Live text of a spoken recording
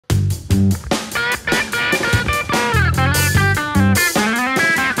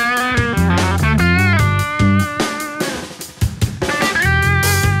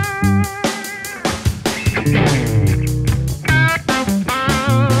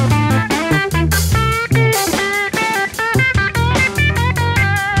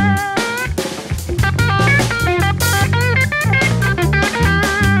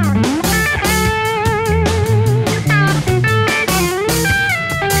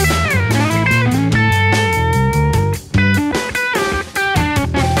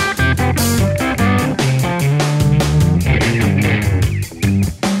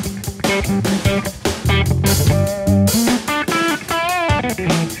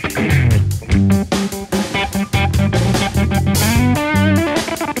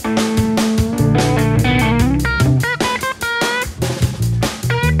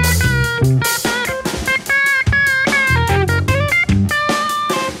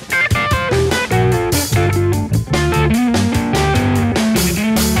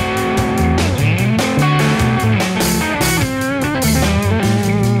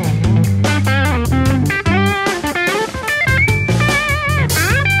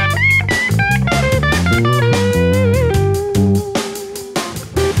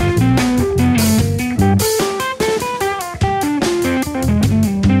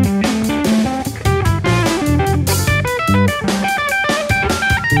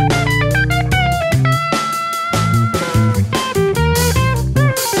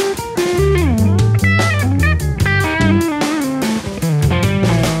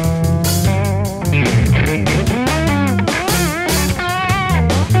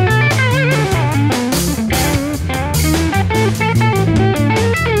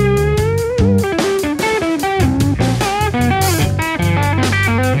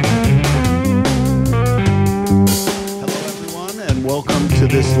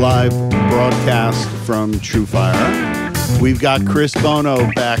live broadcast from TrueFire. We've got Chris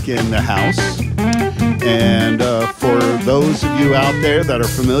Buono back in the house. And for those of you out there that are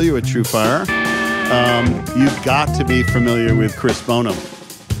familiar with TrueFire, you've got to be familiar with Chris Buono.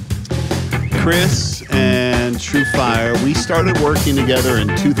 Chris and TrueFire, we started working together in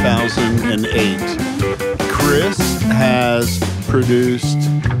 2008. Chris has produced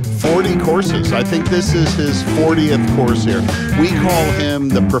 40 courses. I think this is his 40th course here. We call him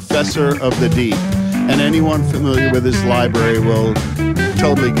the Professor of the Deep. And anyone familiar with his library will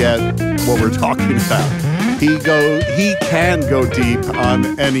totally get what we're talking about. He can go deep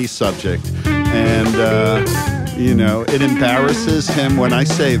on any subject. And, you know, it embarrasses him when I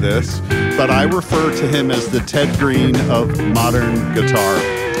say this, but I refer to him as the Ted Green of modern guitar.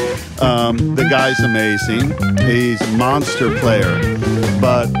 The guy's amazing. He's a monster player,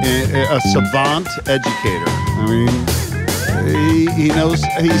 but a savant educator. I mean, he knows,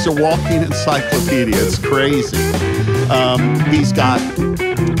 he's a walking encyclopedia. It's crazy.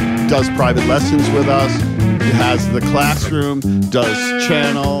 Does private lessons with us, has the classroom, does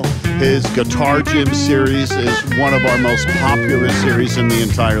channel. His Guitar Gym series is one of our most popular series in the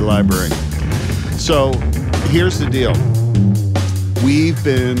entire library. So here's the deal. We've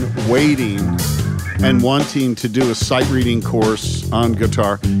been waiting and wanting to do a sight reading course on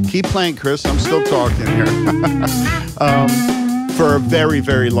guitar. Keep playing, Chris. I'm still talking here. For a very,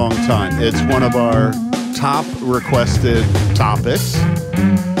 very long time. It's one of our top requested topics.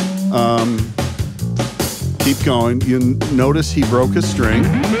 Keep going. You notice he broke a string.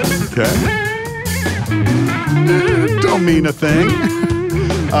 Okay. Don't mean a thing.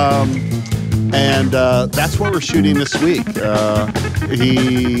 And that's what we're shooting this week.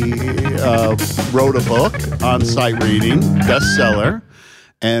 He wrote a book on sight reading, bestseller,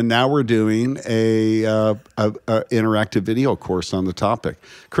 and now we're doing a interactive video course on the topic.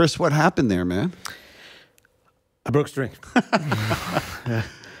 Chris, what happened there, man? I broke string.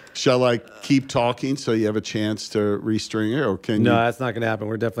 Shall I keep talking so you have a chance to restring it, or can No, you? that's not going to happen.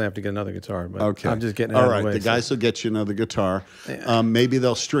 We're definitely have to get another guitar. But Okay. I'm just getting it All out right, of the way. the guys will get you another guitar. Yeah. Maybe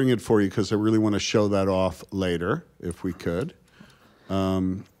they'll string it for you because I really want to show that off later, if we could.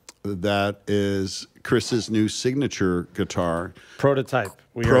 That is Chris's new signature guitar. Prototype.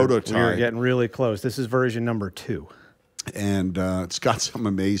 We are getting really close. This is version number 2. And it's got some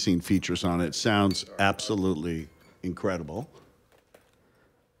amazing features on it. It sounds absolutely incredible.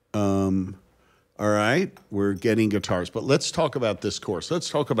 All right, we're getting guitars, but let's talk about this course. Let's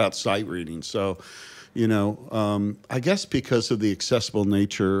talk about sight reading. So, you know, I guess because of the accessible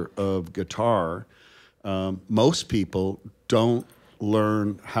nature of guitar, most people don't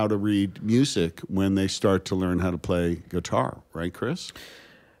learn how to read music when they start to learn how to play guitar, right, Chris?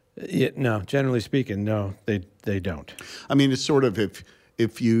 Yeah, no, generally speaking, no, they don't. I mean, it's sort of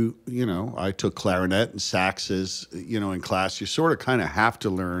if you know, I took clarinet and saxes, you know, in class, you sort of kind of have to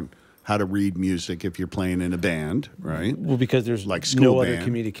learn how to read music if you're playing in a band, right? Well, because there's like no band. other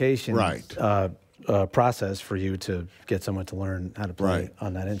communication right. Process for you to get someone to learn how to play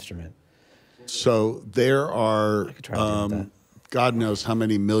on that instrument. So there are, God knows how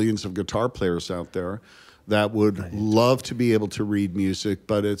many millions of guitar players out there that would love to be able to read music,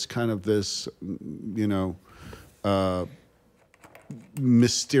 but it's kind of this, you know,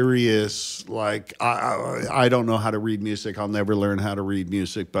 mysterious, like, I don't know how to read music. I'll never learn how to read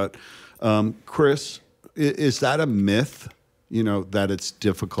music. But Chris, is that a myth, you know, that it's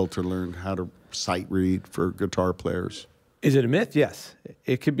difficult to learn how to sight read for guitar players? Is it a myth? Yes.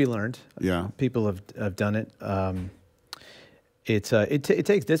 It could be learned. Yeah. People have done it. It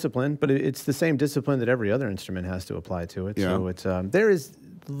takes discipline, but it's the same discipline that every other instrument has to apply to it. Yeah. So it's there is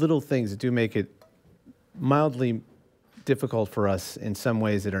little things that do make it mildly difficult for us in some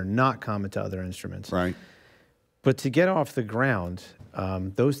ways that are not common to other instruments. Right. But to get off the ground,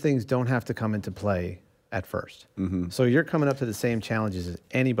 those things don't have to come into play at first. Mm-hmm. So you're coming up to the same challenges as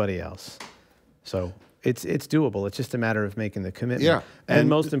anybody else. So it's doable. It's just a matter of making the commitment. Yeah. And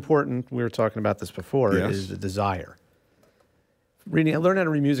most important, we were talking about this before, is the desire. Learning how to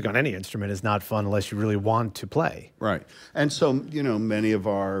read music on any instrument is not fun unless you really want to play. Right. And so, you know, many of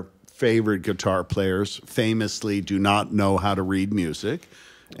our favorite guitar players famously do not know how to read music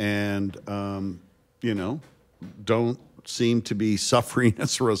and, you know, don't seem to be suffering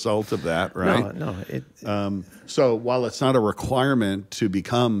as a result of that, right? No. So while it's not a requirement to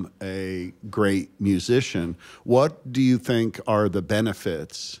become a great musician, what do you think are the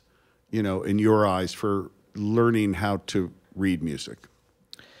benefits, you know, in your eyes for learning how to read music?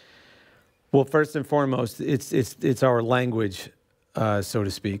 Well, first and foremost, it's our language, so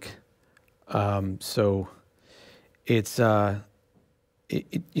to speak. So it's you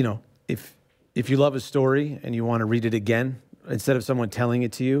know, if you love a story and you want to read it again, instead of someone telling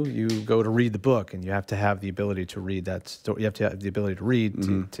it to you, you go to read the book, and you have to have the ability to read that story. You have to have the ability to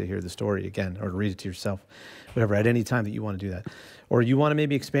read to hear the story again, or to read it to yourself, whatever, at any time that you want to do that. Or you want to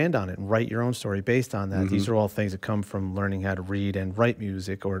maybe expand on it and write your own story based on that. These are all things that come from learning how to read and write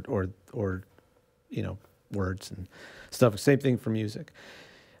music, or you know, words and stuff. Same thing for music.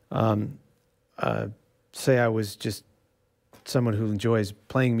 Say I was just someone who enjoys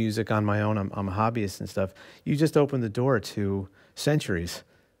playing music on my own. I'm a hobbyist and stuff. You just open the door to centuries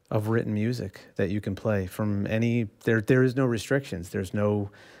of written music that you can play from any. There is no restrictions. There's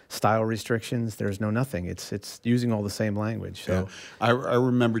no style restrictions. There's no nothing. It's using all the same language. So I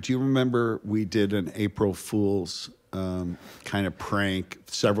remember. Do you remember we did an April Fool's kind of prank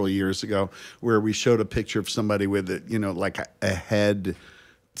several years ago where we showed a picture of somebody with a, you know, like a head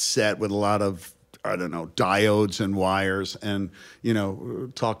set with a lot of, I don't know, diodes and wires, and, you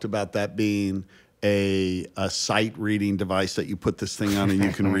know, talked about that being a sight reading device that you put this thing on and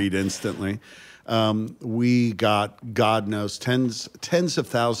you can read instantly. We got, God knows, tens of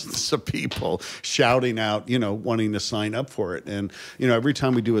thousands of people shouting out, you know, wanting to sign up for it. And, you know, every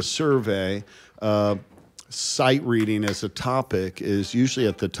time we do a survey, sight reading as a topic is usually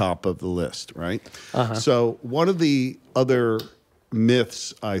at the top of the list, right? So one of the other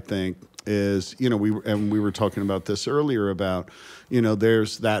myths, I think, is, you know, we were talking about this earlier about, you know,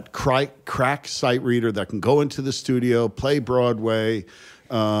 there's that crack sight reader that can go into the studio, play Broadway,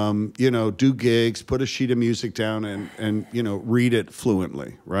 you know, do gigs, put a sheet of music down and you know, read it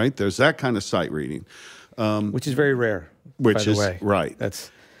fluently, right? There's that kind of sight reading. which is very rare, by the way. Right.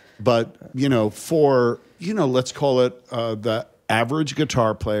 That's, but, you know, for, you know, let's call it the average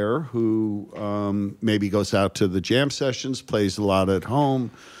guitar player who maybe goes out to the jam sessions, plays a lot at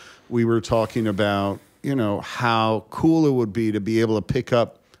home. We were talking about, you know, how cool it would be to be able to pick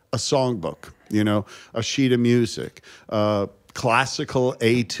up a songbook, you know, a sheet of music, classical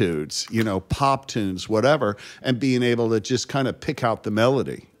etudes, you know, pop tunes, whatever, and being able to just kind of pick out the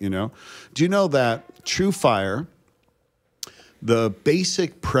melody, you know. Do you know that TrueFire, the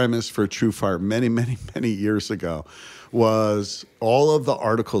basic premise for TrueFire many, many, many years ago was all of the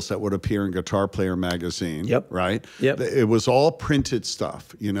articles that would appear in Guitar Player magazine, right? It was all printed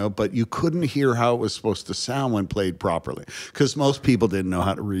stuff, you know, but you couldn't hear how it was supposed to sound when played properly because most people didn't know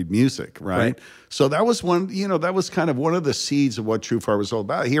how to read music, right? So that was one, you know, that was kind of one of the seeds of what TrueFire was all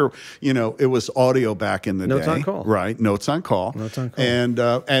about. Here, you know, it was audio back in the day. Notes on call. Right, notes on call. Notes on call.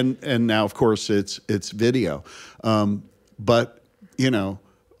 And now, of course, it's video. But, you know,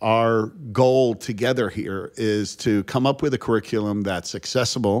 our goal together here is to come up with a curriculum that's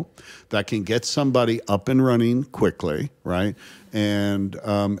accessible, that can get somebody up and running quickly, right? And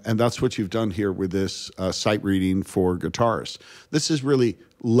that's what you've done here with this sight reading for guitarists. This is really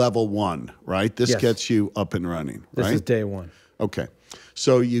level 1, right? This gets you up and running, right? This is day 1. Okay.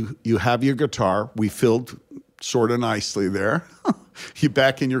 So you have your guitar. We filled sort of nicely there. You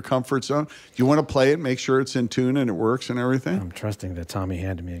back in your comfort zone. You want to play it, make sure it's in tune and it works and everything? I'm trusting that Tommy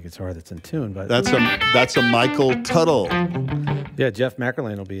handed me a guitar that's in tune, but that's a Michael Tuttle. Yeah, Jeff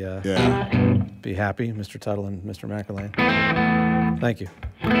Mackerlane will be happy, Mr. Tuttle and Mr. Mackerlane. Thank you.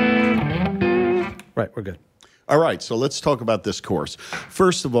 Right, we're good. All right, so let's talk about this course.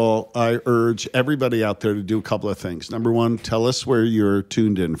 First of all, I urge everybody out there to do a couple of things. Number one, tell us where you're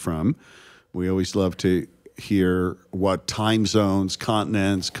tuned in from. We always love to hear what time zones,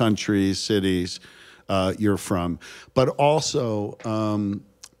 continents, countries, cities you're from. But also,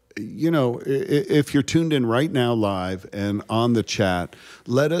 you know, if you're tuned in right now live and on the chat,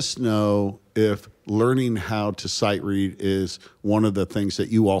 let us know if learning how to sight read is one of the things that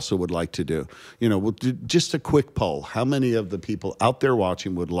you also would like to do. You know, we'll do just a quick poll. How many of the people out there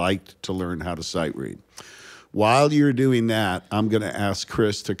watching would like to learn how to sight read? While you're doing that, I'm going to ask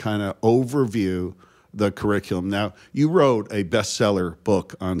Chris to kind of overview the curriculum. Now, you wrote a bestseller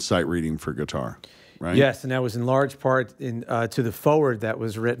book on sight reading for guitar, right? Yes, and that was in large part to the foreword that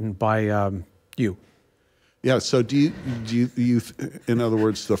was written by you. Yeah. So do you in other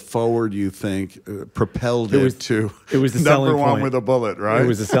words, the forward you think propelled it to it was the number selling one point. with a bullet, right? It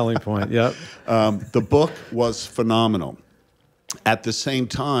was the selling point. Yep. The book was phenomenal. At the same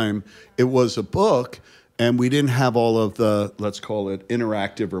time, it was a book, and we didn't have all of the, let's call it,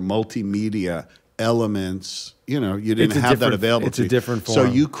 interactive or multimedia elements. You know, you didn't have that available. It's a different form. So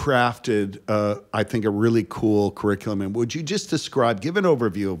you crafted, I think, a really cool curriculum. And would you just give an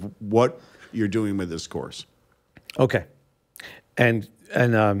overview of what you're doing with this course? Okay, and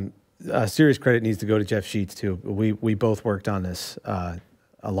serious credit needs to go to Jeff Sheets too. We both worked on this a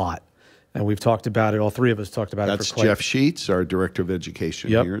lot, and we've talked about it. All three of us talked about it. That's Jeff Sheets, our director of education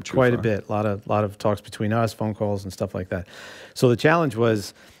here at TrueFire. Quite a bit. A lot of talks between us, phone calls, and stuff like that. So the challenge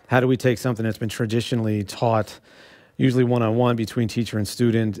was, how do we take something that's been traditionally taught, usually one-on-one between teacher and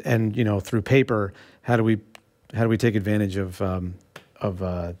student, and through paper? How do we take advantage of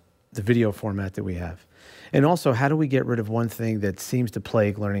the video format that we have? And also, how do we get rid of one thing that seems to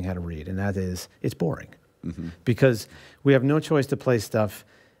plague learning how to read, and that is it's boring. Mm-hmm. Because we have no choice to play stuff,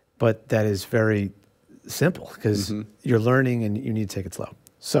 but that is very simple because you're learning and you need to take it slow.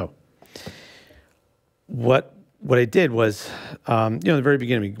 So what I did was, in the very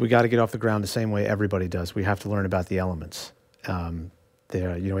beginning, we got to get off the ground the same way everybody does. We have to learn about the elements. We have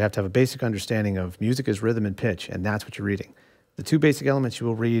to have a basic understanding of music as rhythm and pitch, and that's what you're reading. The two basic elements you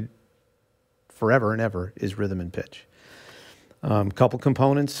will read forever and ever is rhythm and pitch. Couple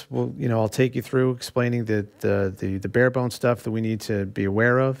components. Well, I'll take you through explaining the bare bone stuff that we need to be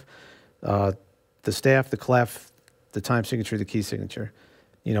aware of. The staff, the clef, the time signature, the key signature.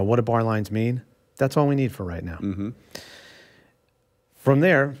 What do bar lines mean? That's all we need for right now. Mm-hmm. From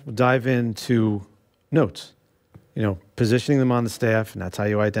there, we'll dive into notes. Positioning them on the staff, and that's how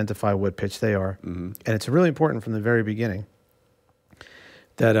you identify what pitch they are. Mm-hmm. And it's really important from the very beginning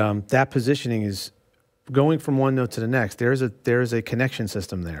that that positioning is going from one note to the next. There's a connection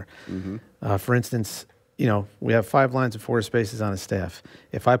system there. Mm-hmm. For instance, we have 5 lines of 4 spaces on a staff.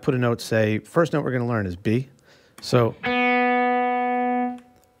 If I put a note, say, first note we're going to learn is B. So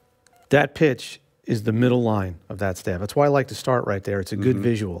that pitch is the middle line of that staff. That's why I like to start right there. It's a good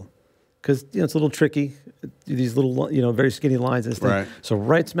visual. Because it's a little tricky, these little, very skinny lines and stuff. Right. So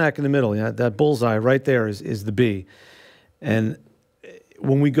right smack in the middle, that bullseye right there is the B. And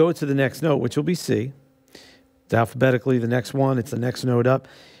when we go to the next note, which will be C, alphabetically, the next one, it's the next note up,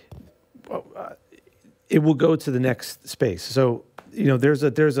 it will go to the next space. So, there's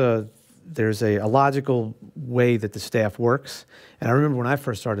a logical way that the staff works. And I remember when I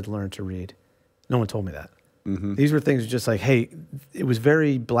first started to learn to read, no one told me that. Mm-hmm. These were things just like, hey, it was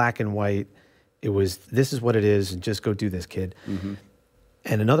very black and white. It was, this is what it is, and just go do this, kid. Mm-hmm.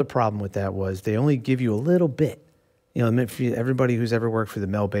 And another problem with that was they only give you a little bit. Everybody who's ever worked for the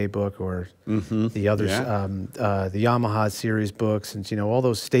Mel Bay book or the others, the Yamaha series books, and all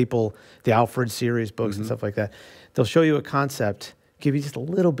those staple, the Alfred series books and stuff like that, they'll show you a concept, give you just a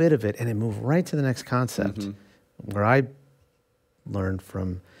little bit of it, and then move right to the next concept. Mm-hmm. Where I learned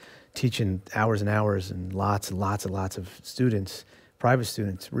from teaching hours and hours and lots of students, private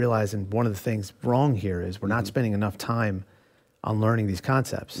students, realizing one of the things wrong here is we're not spending enough time on learning these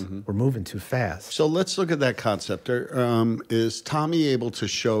concepts. We're moving too fast. So let's look at that concept. Is Tommy able to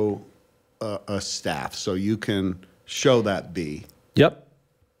show a staff so you can show that B? Yep.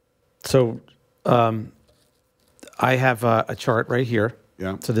 So I have a chart right here.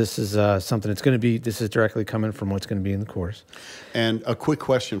 Yeah. So this is something that's going to be, this is directly coming from what's going to be in the course. And a quick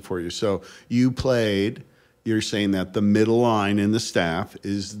question for you. So you played, you're saying that the middle line in the staff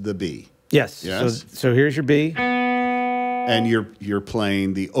is the B. Yes. Yes. So here's your B. And you're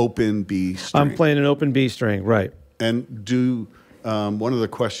playing the open B string. I'm playing an open B string, right. And one of the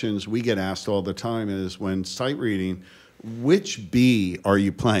questions we get asked all the time is when sight reading, which B are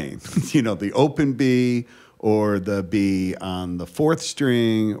you playing? You know, the open B or the B on the fourth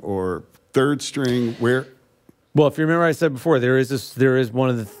string or third string? Where? Well, if you remember, I said before there is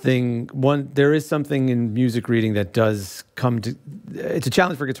something in music reading that does come to. It's a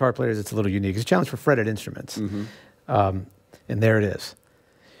challenge for guitar players. It's a little unique. It's a challenge for fretted instruments, and there it is.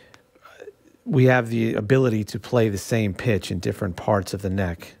 We have the ability to play the same pitch in different parts of the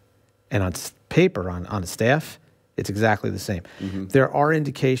neck, and on paper, on a staff, it's exactly the same. There are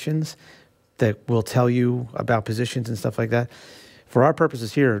indications that will tell you about positions and stuff like that. For our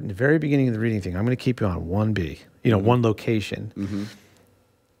purposes here, in the very beginning of the reading thing, I'm going to keep you on one B, one location.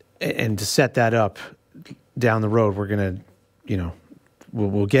 And to set that up down the road, we're going to,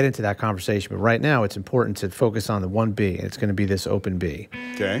 we'll get into that conversation. But right now, it's important to focus on the one B, and it's going to be this open B.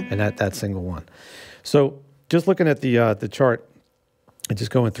 Okay. And that single one. So just looking at the chart and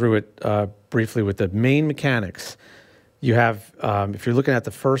just going through it briefly with the main mechanics, you have, if you're looking at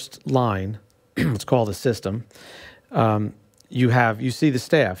the first line, it's called a system. You see the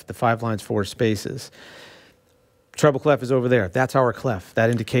staff, the 5 lines, 4 spaces. Treble clef is over there. That's our clef. That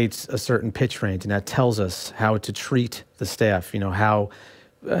indicates a certain pitch range, and that tells us how to treat the staff. How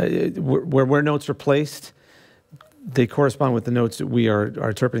where notes are placed, they correspond with the notes that we are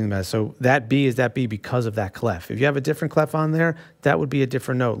interpreting them as. So that B is that B because of that clef. If you have a different clef on there, that would be a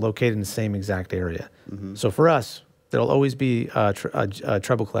different note located in the same exact area. So for us, there'll always be a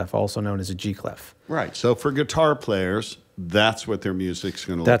treble clef, also known as a G clef. Right. So for guitar players, that's what their music's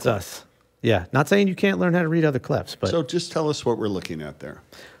going to look like. That's us. Yeah. Not saying you can't learn how to read other clefs, but. So just tell us what we're looking at there.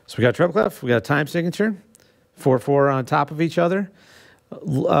 So we got treble clef, we got a time signature, 4/4 on top of each other.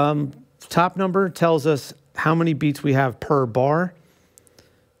 Top number tells us how many beats we have per bar.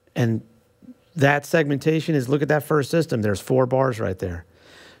 And that segmentation is, look at that first system. There's 4 bars right there.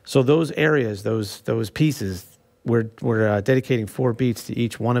 So those areas, those pieces, we're dedicating 4 beats to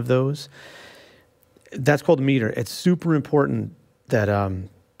each one of those. That's called a meter. It's super important that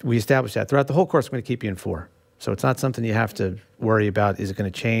we establish that. Throughout the whole course, I'm going to keep you in 4. So it's not something you have to worry about. Is it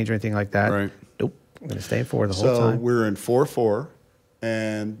going to change or anything like that? Right. Nope. I'm going to stay in 4 the whole time. So we're in 4/4,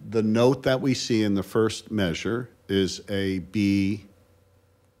 and the note that we see in the first measure is a B.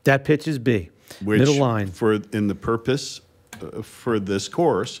 That pitch is B. Which middle line. In the purpose for this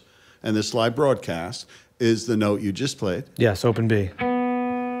course and this live broadcast is the note you just played. Yes, open B.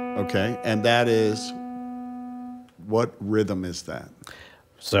 Okay, and that is, what rhythm is that?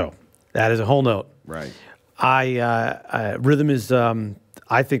 So that is a whole note. Right. Rhythm is,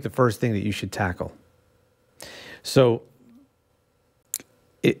 I think, the first thing that you should tackle. So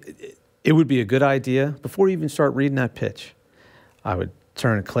it would be a good idea, before you even start reading that pitch, I would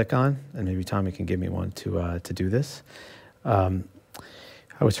turn a click on, and maybe Tommy can give me one to do this. I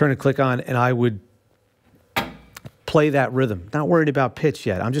would turn a click on, and I would play that rhythm. Not worried about pitch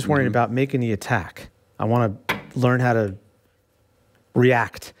yet. I'm just worried about making the attack. I want to learn how to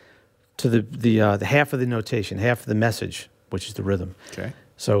react to the half of the notation, half of the message, which is the rhythm. Okay.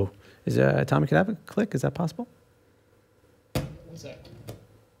 So, Tommy, can I have a click? Is that possible? 1 second.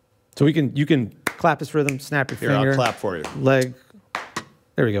 So you can clap this rhythm, snap your Here, finger. I'll clap for you. Leg.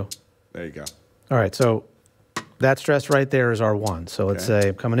 There we go. There you go. All right, so that stress right there is our 1. So let's say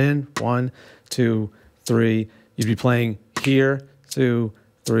I'm coming in, 1, 2, 3. You'd be playing here, 2,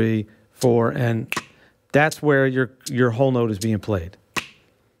 3, 4, and that's where your whole note is being played.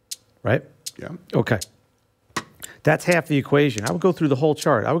 Right? Yeah. Okay. That's half the equation. I would go through the whole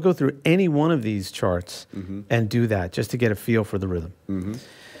chart. I would go through any one of these charts and do that just to get a feel for the rhythm.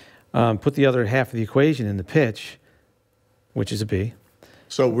 Put the other half of the equation in the pitch, which is a B.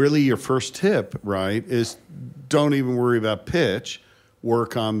 So really your first tip, right, is don't even worry about pitch.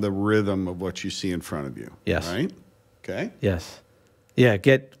 Work on the rhythm of what you see in front of you. Yes. Right? Okay. Yes. Yeah,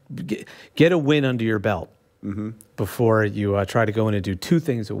 get a win under your belt before you try to go in and do 2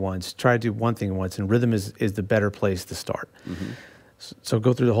 things at once. Try to do 1 thing at once, and rhythm is the better place to start. So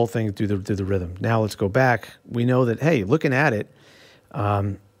go through the whole thing, do the rhythm. Now let's go back. We know that, hey, looking at it,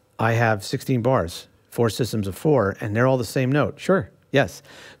 I have 16 bars. 4 systems of 4, and they're all the same note. Sure, yes.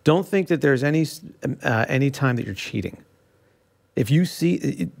 Don't think that there's any time that you're cheating. If you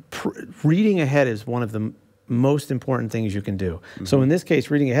see, reading ahead is one of the most important things you can do. So in this case,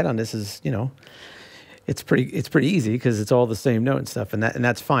 reading ahead on this is, you know, it's pretty easy because it's all the same note and stuff, and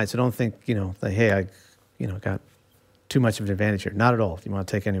that's fine. So don't think, you know, that, hey, I, you know, got too much of an advantage here. Not at all. You want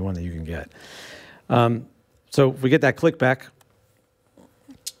to take any one that you can get. So if we get that click back,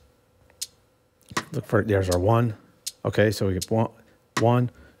 look for it. There's our 1. Okay, so we get 1,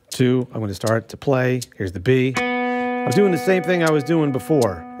 2. I'm going to start to play. Here's the B. I was doing the same thing I was doing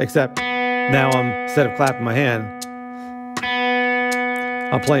before, except now instead of clapping my hand,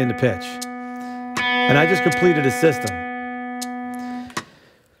 I'm playing the pitch. And I just completed a system.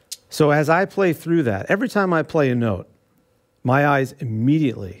 So as I play through that, every time I play a note, my eyes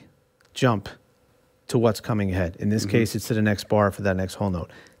immediately jump to what's coming ahead. In this case, it's to the next bar for that next whole note.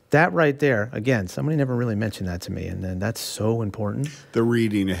 That right there, again, somebody never really mentioned that to me, and then that's so important. The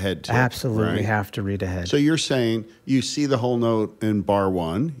reading ahead tip. Absolutely right? have to read ahead. So you're saying you see the whole note in bar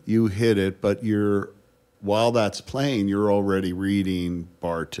 1, you hit it, but while that's playing, you're already reading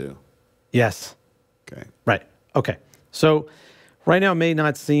bar 2. Yes. Okay. Right. Okay. So right now it may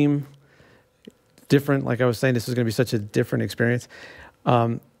not seem different. Like I was saying, this is going to be such a different experience.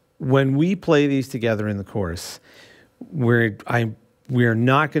 When we play these together in the course, we're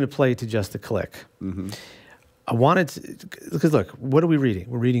not going to play to just a click. I wanted to, because look, what are we reading?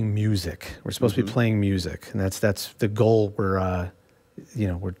 We're reading music. We're supposed to be playing music, and that's the goal we're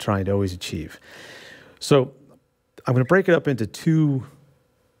trying to always achieve. So I'm going to break it up into 2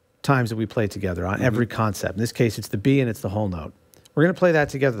 times that we play together on every concept. In this case, it's the B and it's the whole note. We're going to play that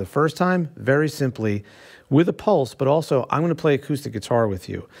together the first time, very simply, with a pulse, but also I'm going to play acoustic guitar with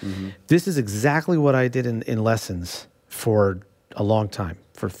you. This is exactly what I did in lessons for a long time,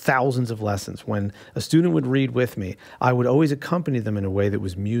 for thousands of lessons. When a student would read with me, I would always accompany them in a way that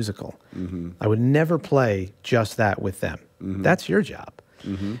was musical. I would never play just that with them. That's your job.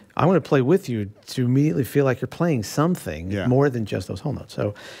 I want to play with you to immediately feel like you're playing something more than just those whole notes.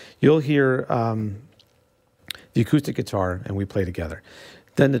 So you'll hear the acoustic guitar, and we play together.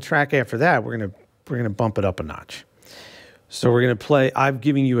 Then the track after that, we're gonna bump it up a notch. So we're gonna play. I'm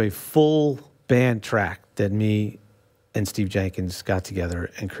giving you a full band track that me and Steve Jenkins got together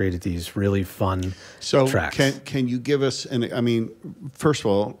and created these really fun tracks. So can you give us, I mean, first of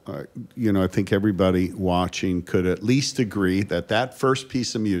all, you know, I think everybody watching could at least agree that first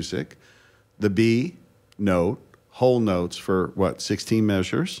piece of music, the B note, whole notes for what, 16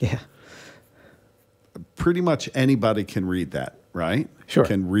 measures? Yeah. Pretty much anybody can read that, right? Sure.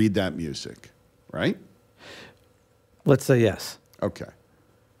 Can read that music, right? Let's say yes. Okay.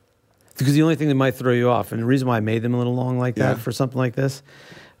 Because the only thing that might throw you off, and the reason why I made them a little long like that for something like this,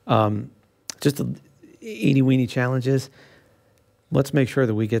 just the eeny-weeny challenges, let's make sure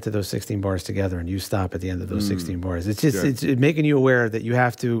that we get to those 16 bars together and you stop at the end of those 16 bars. It's just it's making you aware that you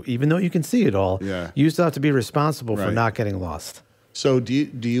have to, even though you can see it all, you still have to be responsible for not getting lost. So do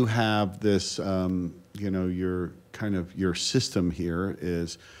you have this, you know, your system here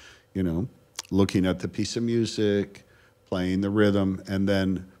is, you know, looking at the piece of music, playing the rhythm, and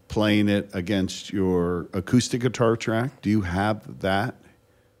then playing it against your acoustic guitar track? Do you have that?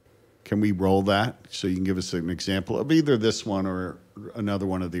 Can we roll that so you can give us an example of either this one or another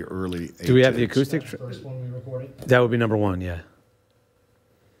one of the early? Do we have the acoustic? The first one we recorded. That would be number 1, yeah.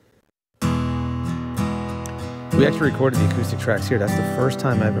 We actually recorded the acoustic tracks here. That's the first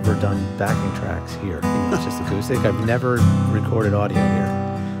time I've ever done backing tracks here. Even though it's just acoustic. I've never recorded audio here.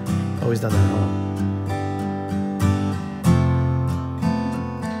 Always done that at home.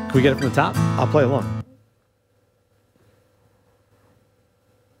 Can we get it from the top? I'll play along.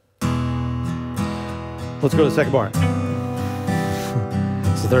 Let's go to the second bar.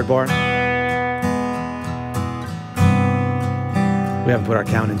 It's the third bar. We haven't put our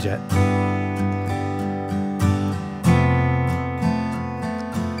count in yet.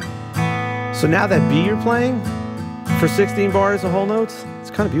 So now that B you're playing for 16 bars of whole notes, it's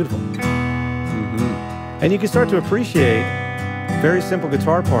kind of beautiful. And you can start to appreciate very simple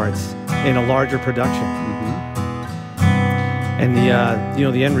guitar parts in a larger production. And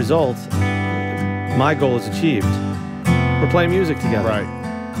the end result, my goal is achieved. We're playing music together. Right.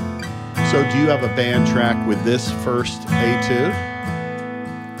 So do you have a band track with this first etude?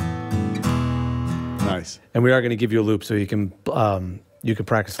 Nice. And we are going to give you a loop so you can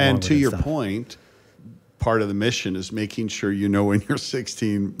practice along And to with your stuff. point, part of the mission is making sure you know when your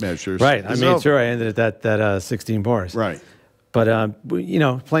 16 measures. Right. I made sure I ended at that 16 bars. Right. But you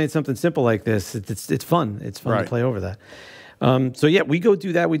know, playing something simple like this, it's fun. It's fun to play over that. So yeah, we go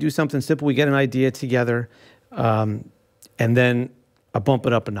do that. We do something simple. We get an idea together, and then I bump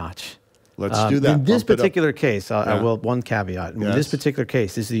it up a notch. Let's do that. In this particular case, I will, one caveat. In Yes. this particular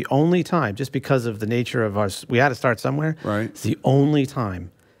case, this is the only time, just because of the nature of us, we had to start somewhere. Right. It's the only time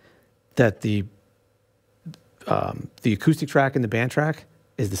that the acoustic track and the band track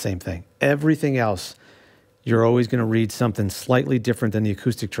is the same thing. Everything else, you're always going to read something slightly different than the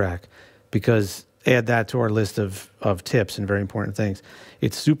acoustic track, because add that to our list of tips and very important things.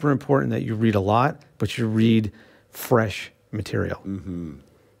 It's super important that you read a lot, but you read fresh material. Mm-hmm.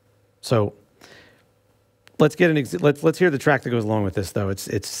 So let's get let's hear the track that goes along with this, though.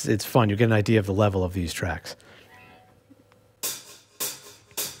 It's fun. You get an idea of the level of these tracks.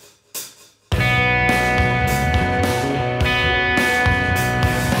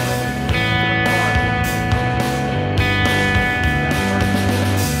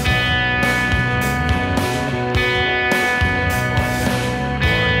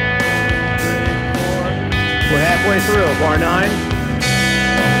 We're halfway through, bar 9.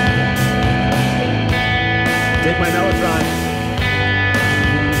 Take my Mellotron.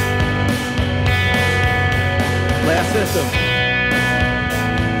 Last system.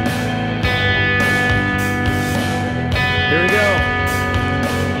 Here we go.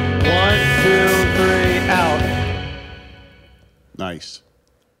 1, 2, 3, out. Nice.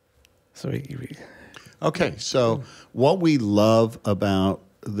 So Okay, so what we love about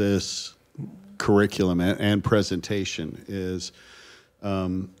this curriculum and presentation is,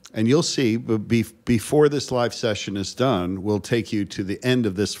 and you'll see, before this live session is done, we'll take you to the end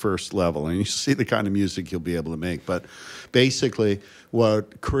of this first level, and you see the kind of music you'll be able to make. But basically,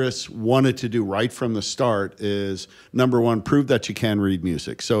 what Chris wanted to do right from the start is, number one, prove that you can read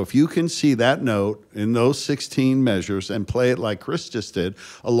music. So if you can see that note in those 16 measures and play it like Chris just did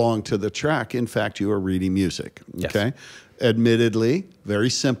along to the track, in fact, you are reading music. Okay? Yes. Admittedly, very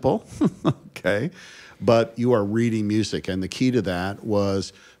simple. Okay? But you are reading music, and the key to that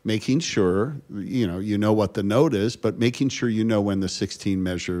was making sure you know what the note is, but making sure you know when the 16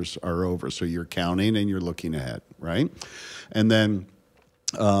 measures are over. So you're counting and you're looking ahead, right? And then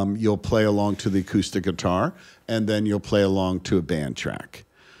you'll play along to the acoustic guitar, and then you'll play along to a band track.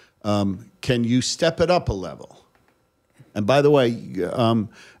 Can you step it up a level? And by the way,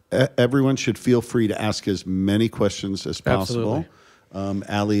 everyone should feel free to ask as many questions as possible. Absolutely.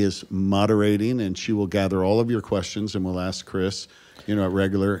 Allie is moderating, and she will gather all of your questions, and we'll ask Chris, at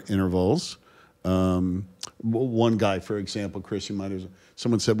regular intervals. One guy, for example, Chris,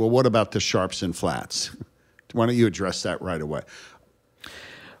 someone said, well, what about the sharps and flats? Why don't you address that right away?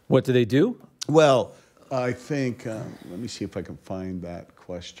 what do they do? Well, I think, let me see if I can find that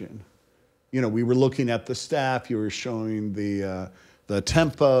question. We were looking at the staff. You were showing the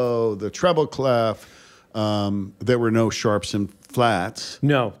tempo, the treble clef. There were no sharps and flats.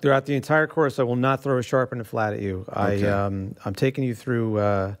 No, throughout the entire course, I will not throw a sharp and a flat at you. Okay. I'm taking you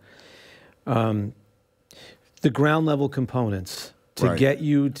through the ground level components to Right. get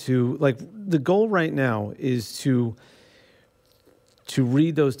you to, the goal right now is to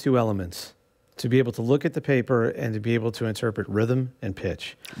read those two elements, to be able to look at the paper and to be able to interpret rhythm and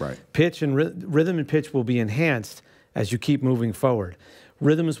pitch. Right. Pitch and rhythm and pitch will be enhanced as you keep moving forward.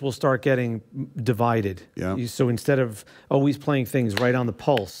 Rhythms will start getting divided. Yeah. So instead of always playing things right on the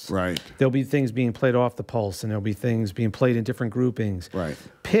pulse, Right. there'll be things being played off the pulse, and there'll be things being played in different groupings. Right.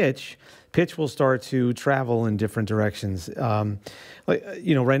 Pitch will start to travel in different directions. Right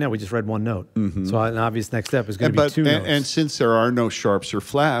now we just read one note. Mm-hmm. So an obvious next step is going to be two notes. And since there are no sharps or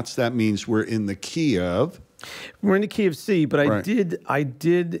flats, that means we're in the key of... We're in the key of C, but Right. I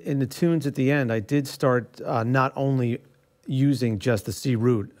did in the tunes at the end, I did start not only using just the C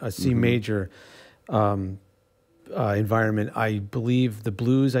root, a C major environment. I believe the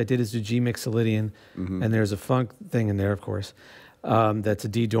blues I did is a G Mixolydian, and there's a funk thing in there, of course. That's a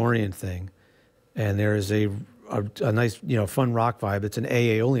D Dorian thing, and there is a nice fun rock vibe. It's an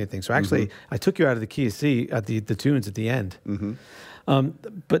A Aeolian thing. So actually, I took you out of the key of C at the tunes at the end.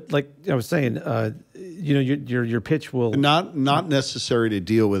 But like I was saying, your pitch will Not necessary to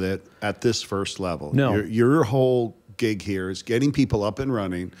deal with it at this first level. No. Your whole gig here is getting people up and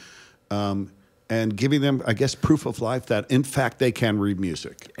running, and giving them, I guess, proof of life that, in fact, they can read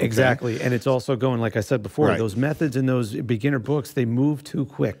music. Okay? Exactly. And it's also going, like I said before, Right. those methods in those beginner books, they move too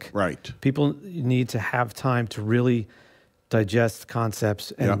quick. Right. People need to have time to really digest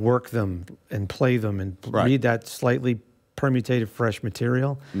concepts and Yeah. work them and play them and Right. read that slightly permutative, fresh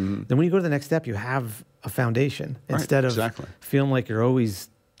material. Then when you go to the next step, you have a foundation Right, instead of exactly. feeling like you're always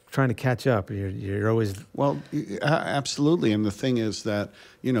trying to catch up. You're always Well, absolutely. And the thing is that,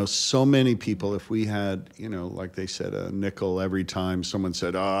 so many people, if we had, like they said, a nickel every time someone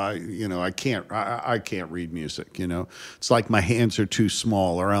said, I can't read music, It's like my hands are too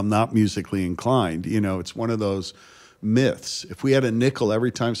small or I'm not musically inclined. It's one of those myths. If we had a nickel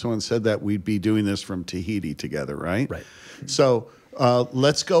every time someone said that, we'd be doing this from Tahiti together, right? Right. So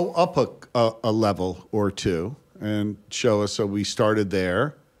let's go up a level or two and show us. So we started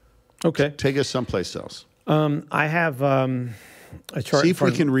there. okay. Take us someplace else. I have a chart. See if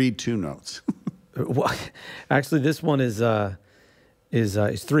we can read two notes. Well, actually, this one is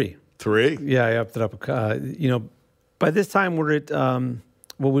 3. 3? Yeah, I upped it up. By this time we're at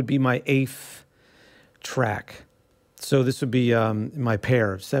what would be my 8th track. So this would be my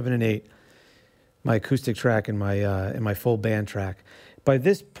pair of 7 and 8, my acoustic track and my full band track. By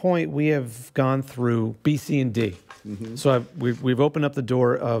this point, we have gone through B, C, and D. Mm-hmm. So we've opened up the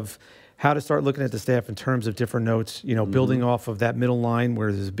door of how to start looking at the staff in terms of different notes. Building off of that middle line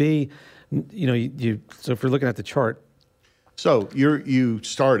where there's B. So if you're looking at the chart. So you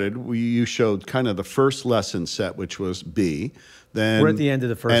showed kind of the first lesson set, which was B. Then We're at the end of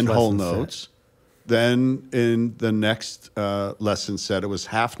the first and lesson whole notes. set. Then in the next lesson set, it was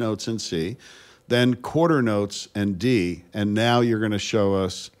half notes in C. Then quarter notes and D. And now you're going to show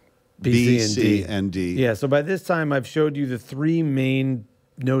us B, C, and D. Yeah, so by this time, I've showed you the 3 main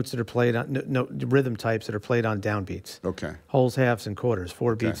notes that are played on, rhythm types that are played on downbeats. Okay. Wholes, halves, and quarters.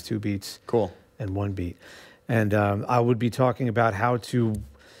 4 beats, 2 beats. Cool. And 1 beat. And I would be talking about how to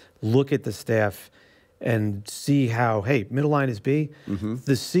look at the staff and see how, hey, middle line is B. Mm-hmm.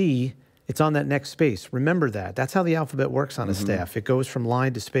 The C, it's on that next space. Remember that. That's how the alphabet works on a staff. It goes from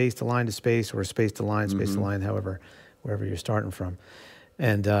line to space to line to space, or space to line, space to line, however, wherever you're starting from.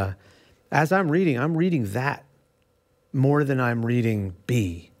 And as I'm reading that more than I'm reading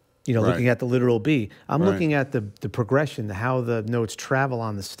B. Right. Looking at the literal B. I'm Right. looking at the progression, how the notes travel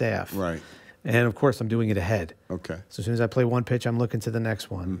on the staff. Right. And of course, I'm doing it ahead. Okay. So as soon as I play one pitch, I'm looking to the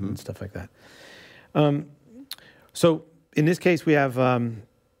next one and stuff like that. So in this case, we have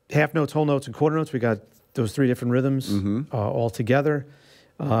half notes, whole notes, and quarter notes. We got those 3 different rhythms all together.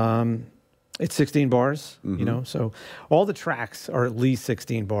 It's 16 bars, so all the tracks are at least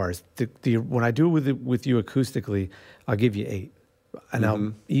 16 bars. When I do it with you acoustically, I'll give you 8, and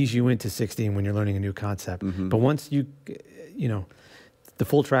I'll ease you into 16 when you're learning a new concept. But once the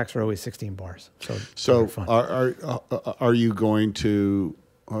full tracks are always 16 bars. So fun. Are you going to,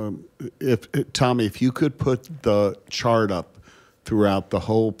 Tommy, if you could put the chart up throughout the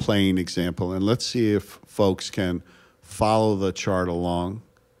whole playing example, and let's see if folks can follow the chart along.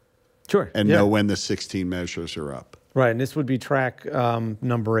 Sure. And know when the 16 measures are up. Right, and this would be track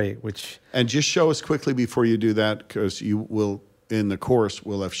number 8, which... And just show us quickly before you do that, because you will, in the course,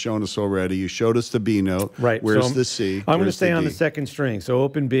 will have shown us already. You showed us the B note. Right. Where's so the C? I'm going to stay on D? the second string. So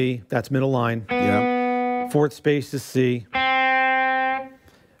open B, that's middle line. Yeah. 4th space is C.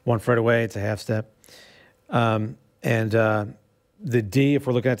 1 fret away, it's a half step. And the D, if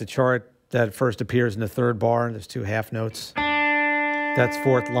we're looking at the chart, that first appears in the 3rd bar. There's 2 half notes. That's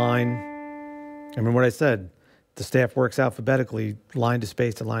 4th line. Remember what I said? The staff works alphabetically, line to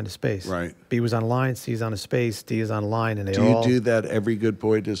space to line to space. Right. B was on a line, C is on a space, D is on a line, and Do you do that? Every good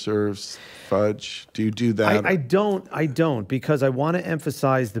boy deserves fudge. Do you do that? I don't, because I want to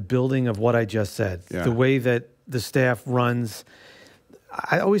emphasize the building of what I just said. Yeah. The way that the staff runs.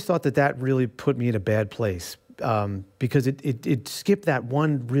 I always thought that really put me in a bad place. Because it skipped that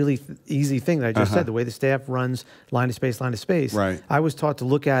one really easy thing that I just said, the way the staff runs line to space, line to space. Right. I was taught to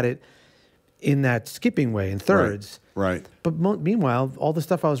look at it in that skipping way, in thirds. Right. But meanwhile, all the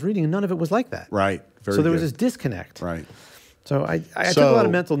stuff I was reading, none of it was like that. Right. Very so there was good. this disconnect. Right. So I took a lot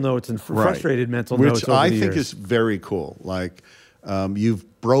of mental notes and frustrated mental notes over Which I the think years. is very cool. Like, you've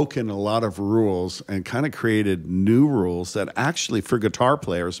broken a lot of rules and kind of created new rules that actually for guitar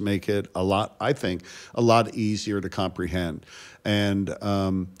players make it I think, a lot easier to comprehend.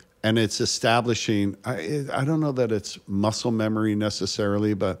 And it's establishing, I don't know that it's muscle memory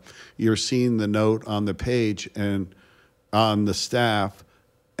necessarily, but you're seeing the note on the page and on the staff,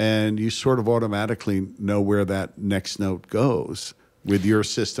 and you sort of automatically know where that next note goes with your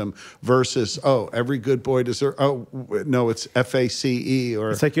system versus, every good boy deserves, no, it's FACE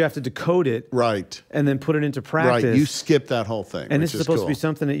or... It's like you have to decode it. Right. And then put it into practice. Right, you skip that whole thing, and which this is supposed to be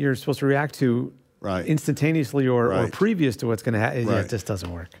something that you're supposed to react to instantaneously or previous to what's going to happen. Yeah, it just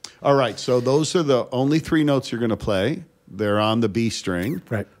doesn't work. All right, so those are the only 3 notes you're going to play. They're on the B string.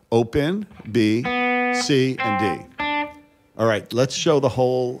 Right. Open, B, C, and D. All right, let's show the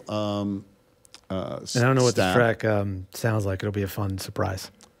whole and I don't know what this track sounds like. It'll be a fun surprise.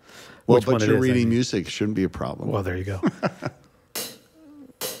 Well, which one but it you're is, reading music. Shouldn't be a problem. Well, there you go.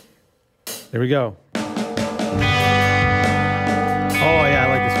 There we go. Oh, yeah, I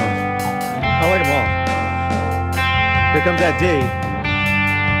like this one. I like them all. Here comes that D.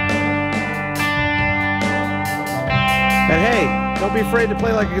 And hey, don't be afraid to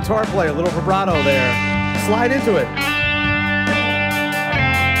play like a guitar player. A little vibrato there. Slide into it.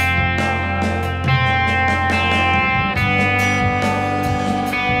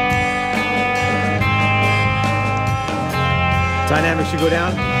 Dynamics should go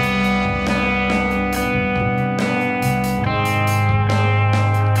down.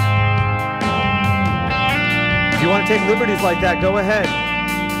 If you want to take liberties like that, go ahead.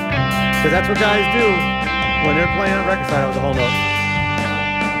 Because that's what guys do when they're playing on record side with a whole note.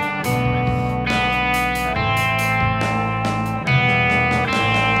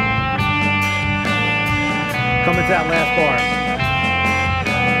 Coming to that last bar.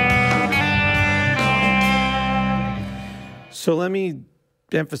 So let me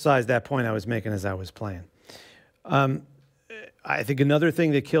emphasize that point I was making as I was playing. I think another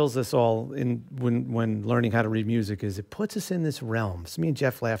thing that kills us all when learning how to read music is it puts us in this realm. So me and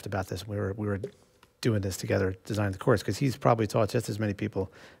Jeff laughed about this. We were doing this together, designing the course, because he's probably taught just as many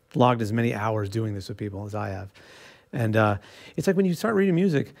people, logged as many hours doing this with people as I have. And it's like when you start reading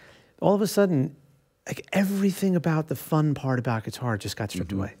music, all of a sudden, like everything about the fun part about guitar just got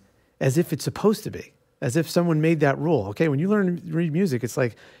stripped away, as if it's supposed to be. As if someone made that rule. Okay, when you learn to read music, it's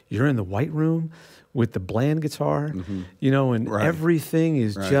like you're in the white room with the bland guitar, you know, and everything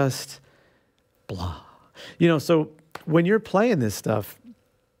is just blah. You know, so when you're playing this stuff,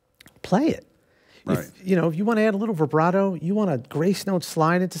 play it. If, you know, if you want to add a little vibrato, you want a grace note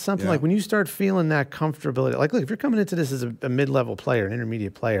slide into something, like when you start feeling that comfortability, like look, if you're coming into this as a mid-level player, an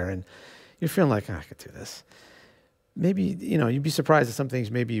intermediate player, and you're feeling like, oh, I could do this. Maybe, you know, you'd be surprised at some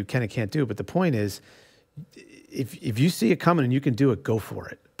things maybe you can and can't do, but the point is, if you see it coming and you can do it, go for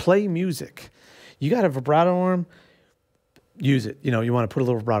it. Play music. You got a vibrato arm, use it. You know, you want to put a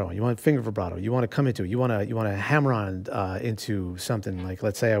little vibrato on. You want finger vibrato. You want to come into it. You want to hammer on into something. Like,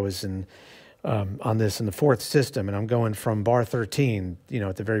 let's say I was on this in the fourth system, and I'm going from bar 13. You know,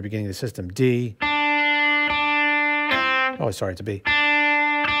 at the very beginning of the system, D. Oh, sorry, it's a B.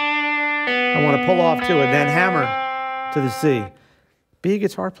 I want to pull off to it, then hammer to the C. Be a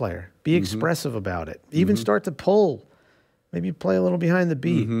guitar player. Be expressive about it. Even start to pull. Maybe play a little behind the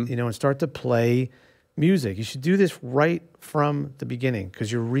beat, you know, and start to play music. You should do this right from the beginning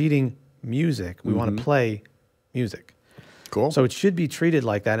because you're reading music. We want to play music. Cool. So it should be treated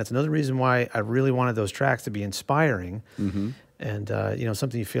like that. It's another reason why I really wanted those tracks to be inspiring and, you know,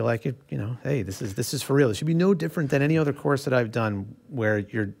 something you feel like, you know, hey, this is for real. It should be no different than any other course that I've done where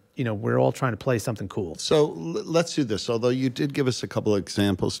you're, you know, we're all trying to play something cool. So let's do this. Although you did give us a couple of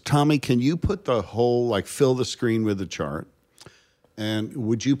examples. Tommy, can you put the whole, like fill the screen with the chart? And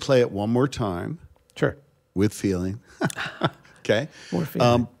would you play it one more time? Sure. With feeling. Okay. More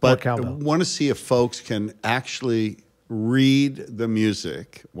feeling. But I want to see if folks can actually read the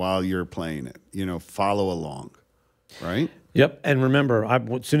music while you're playing it. You know, follow along. Right? Yep. And remember,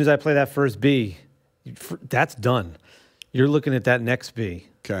 as soon as I play that first B, that's done. You're looking at that next B.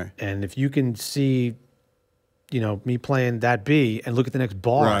 Okay. And if you can see, you know, me playing that B and look at the next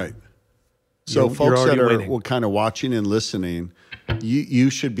bar. Right. So folks that are kind of watching and listening,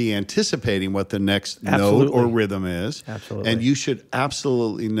 you should be anticipating what the next note or rhythm is. Absolutely. And you should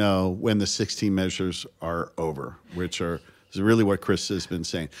absolutely know when the 16 measures are over, which is really what Chris has been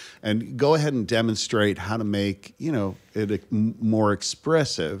saying. And go ahead and demonstrate how to make, you know, it more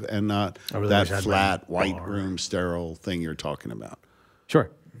expressive and not that flat, white room, sterile thing you're talking about. Sure.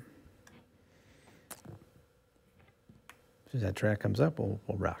 As soon as that track comes up, we'll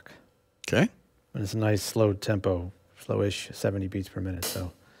rock. Okay. And it's a nice slow tempo, slowish 70 beats per minute.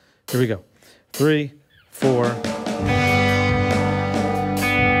 So here we go. 3, 4. Up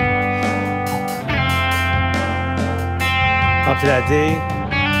to that D.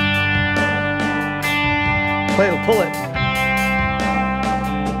 Play it, pull it.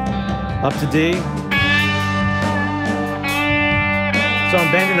 Up to D. So I'm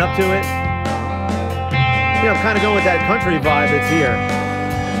bending up to it. You know, kind of going with that country vibe that's here.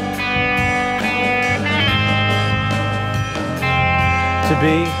 To B.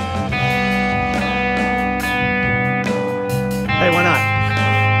 Hey, why not?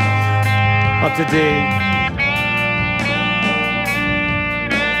 Up to D.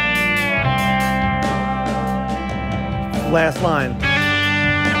 Last line.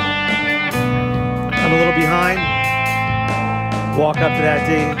 I'm a little behind. Walk up to that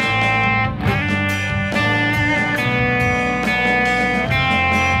D.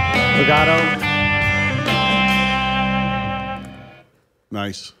 Legato.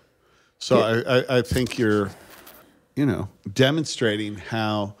 Nice. So I think you're, demonstrating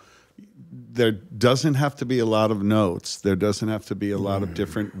how there doesn't have to be a lot of notes. There doesn't have to be a lot of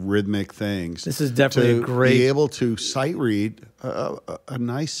different rhythmic things. This is definitely a great... be able to sight read a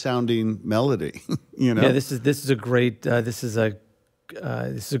nice sounding melody. Yeah, this is a great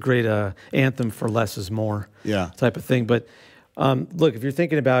anthem for less is more. Yeah. Type of thing. But look, if you're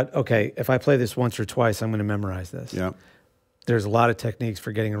thinking about, okay, if I play this once or twice, I'm going to memorize this. Yeah. There's a lot of techniques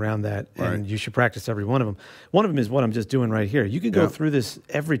for getting around that, and you should practice every one of them. One of them is what I'm just doing right here. You could go through this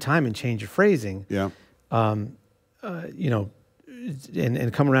every time and change your phrasing. Yeah. And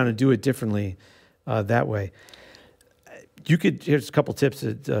come around and do it differently that way. Here's a couple tips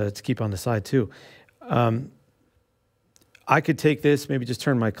to keep on the side too. I could take this, maybe just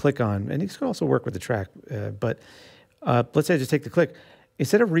turn my click on, and this could also work with the track. But let's say I just take the click.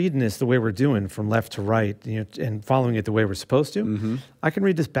 Instead of reading this the way we're doing from left to right, and following it the way we're supposed to, I can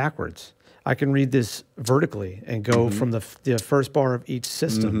read this backwards. I can read this vertically and go from the first bar of each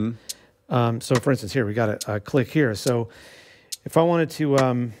system. So, for instance, here we got a click here. So, if I wanted to,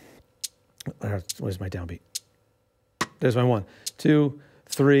 where's my downbeat? There's my 1, 2,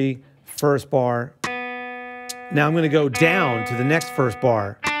 3, first bar. Now I'm going to go down to the next first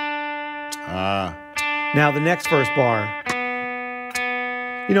bar. Now the next first bar.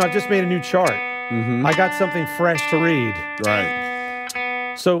 I've just made a new chart. I got something fresh to read.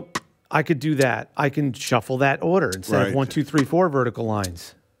 Right. So I could do that. I can shuffle that order instead of 1, 2, 3, 4 vertical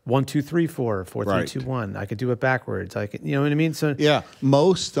lines. 1, 2, 3, 4, 4, 3, 2, 1. I could do it backwards. I could, you know what I mean? So yeah,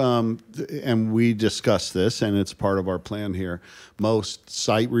 most, and we discussed this, and it's part of our plan here. Most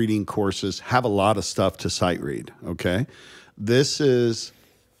sight reading courses have a lot of stuff to sight read. Okay, this is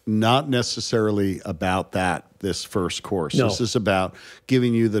not necessarily about that. This first course. No. This is about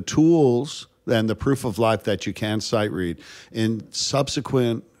giving you the tools and the proof of life that you can sight read. In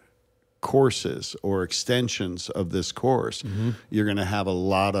subsequent courses or extensions of this course, you're going to have a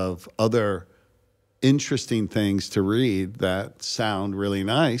lot of other interesting things to read that sound really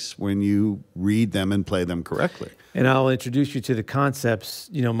nice when you read them and play them correctly. And I'll introduce you to the concepts,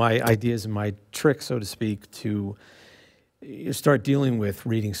 my ideas and my tricks, so to speak, to start dealing with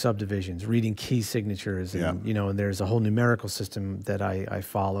reading subdivisions, reading key signatures, and and there's a whole numerical system that I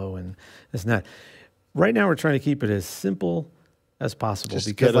follow, and this and that. Right now, we're trying to keep it as simple as possible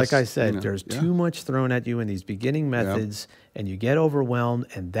because, like I said, there's too much thrown at you in these beginning methods, and you get overwhelmed,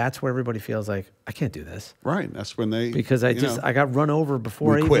 and that's where everybody feels like I can't do this. Right. That's when they because I got run over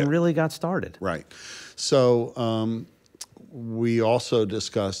before I even really got started. Right. So we also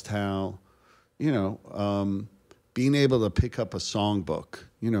discussed how being able to pick up a songbook,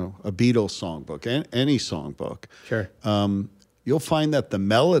 a Beatles songbook, any songbook. Sure. You'll find that the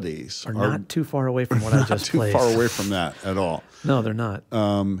melodies are not too far away from what I just played. Not too far away from that at all. No, they're not.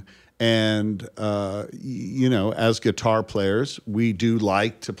 As guitar players, we do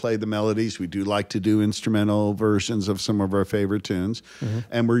like to play the melodies. We do like to do instrumental versions of some of our favorite tunes.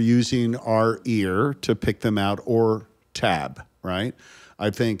 And we're using our ear to pick them out or tab, right? I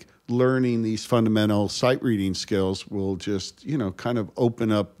think learning these fundamental sight reading skills will just, kind of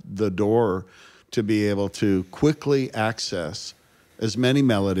open up the door to be able to quickly access as many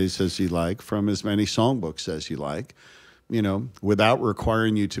melodies as you like from as many songbooks as you like, without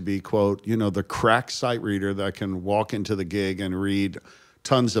requiring you to be, quote, the crack sight reader that can walk into the gig and read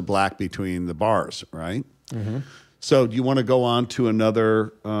tons of black between the bars, right? So do you want to go on to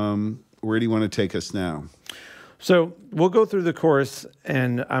another, where do you want to take us now? So we'll go through the course,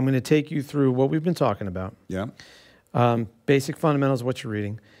 and I'm going to take you through what we've been talking about. Yeah. Basic fundamentals of what you're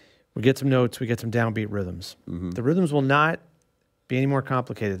reading. We get some notes. We get some downbeat rhythms. The rhythms will not be any more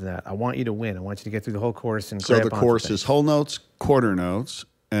complicated than that. I want you to win. I want you to get through the whole course and so the course is whole notes, quarter notes,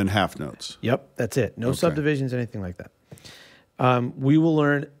 and half notes. Yep, that's it. No subdivisions, anything like that. We will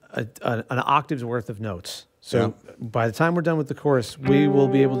learn an octave's worth of notes. So by the time we're done with the course, we will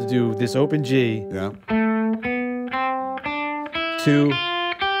be able to do this open G. To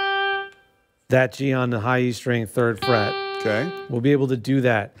that G on the high E string, 3rd fret. Okay. We'll be able to do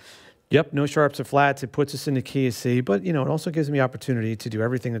that. Yep, no sharps or flats. It puts us in the key of C, but it also gives me opportunity to do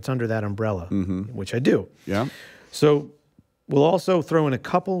everything that's under that umbrella, which I do. Yeah. So we'll also throw in a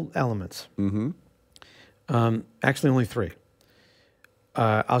couple elements. Actually, only 3.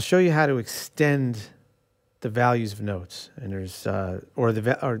 I'll show you how to extend the values of notes, and there's or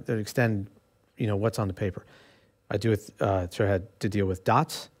extend, what's on the paper. I do it. So I had to deal with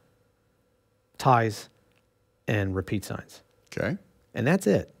dots, ties, and repeat signs. Okay. And that's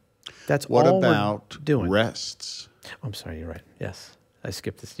it. That's what all about we're doing. Rests? I'm sorry. You're right. Yes, I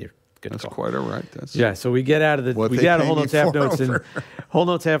skipped this year. Good That's call. quite all right. That's Yeah, so we get out of what we they get out of pay whole me notes, half for notes, and over. whole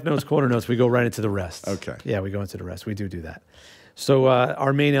notes, half notes, quarter notes. We go right into the rest. Okay. Yeah, we go into the rest. We do that. So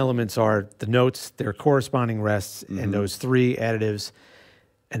our main elements are the notes, their corresponding rests, and those 3 additives,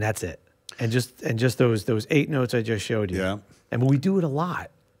 and that's it. And just those 8 notes I just showed you. Yeah. And we do it a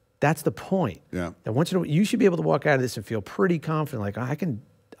lot. That's the point. Yeah. I want you should be able to walk out of this and feel pretty confident, like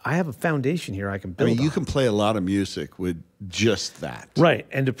I have a foundation here I can build. you on. can play a lot of music with just that. Right.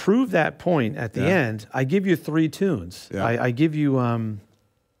 And to prove that point at the end, I give you 3 tunes. Yeah. I give you,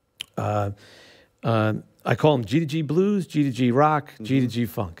 I call them G to G blues, G to G rock, G to G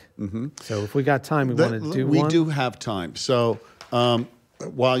funk. So if we got time, we want to do We one. do have time. So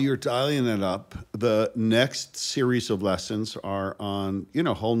while you're dialing it up, the next series of lessons are on,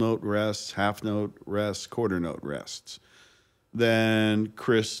 whole note rests, half note rests, quarter note rests. Then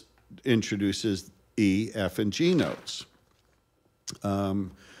Chris introduces E, F, and G notes.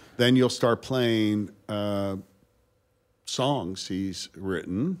 Then you'll start playing songs he's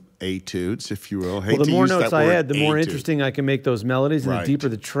written, etudes, if you will. Well, the more notes I add, the more interesting I can make those melodies, and Right. the deeper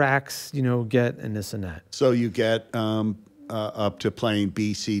the tracks, get, and this and that. So you get up to playing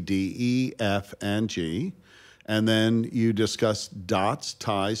B, C, D, E, F, and G. And then you discuss dots,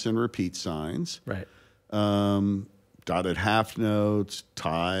 ties, and repeat signs. Right. Dotted half notes,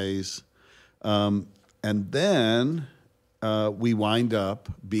 ties. And then we wind up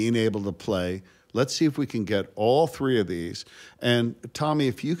being able to play. Let's see if we can get all 3 of these. And Tommy,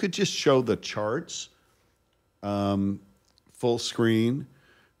 if you could just show the charts, full screen,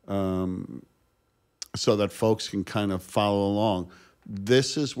 so that folks can kind of follow along.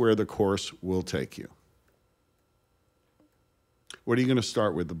 This is where the course will take you. What are you going to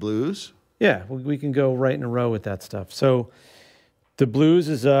start with? The blues? Yeah, we can go right in a row with that stuff. So the blues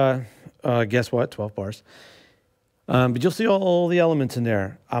is, guess what, 12 bars. But you'll see all the elements in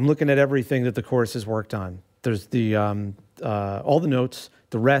there. I'm looking at everything that the course has worked on. There's the all the notes,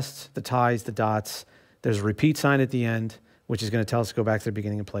 the rests, the ties, the dots. There's a repeat sign at the end, which is going to tell us to go back to the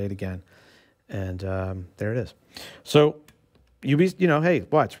beginning and play it again. And there it is. So hey,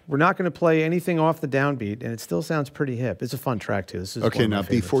 watch. We're not going to play anything off the downbeat, and it still sounds pretty hip. It's a fun track, too. This is Okay, one of my now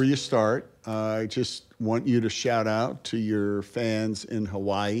favorites. before you start, I just want you to shout out to your fans in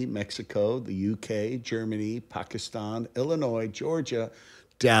Hawaii, Mexico, the UK, Germany, Pakistan, Illinois, Georgia,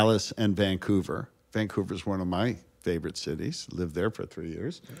 Dallas, and Vancouver. Vancouver is one of my favorite cities. Lived there for 3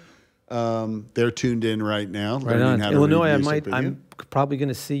 years. They're tuned in right now. Right learning on. how to Illinois, read music with you. I'm probably going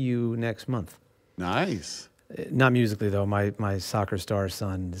to see you next month. Nice. Not musically, though. My soccer star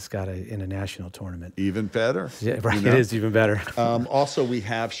son has got an international tournament. Even better. Yeah, right. You know? It is even better. Also, we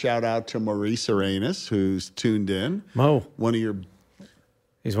have shout out to Maurice Arenas, who's tuned in. Mo. One of your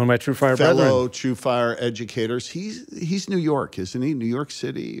He's one of my TrueFire fellow brethren. TrueFire educators. He's New York, isn't he? New York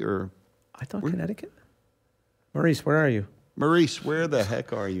City or I thought Connecticut. Maurice, where are you? Maurice? Where the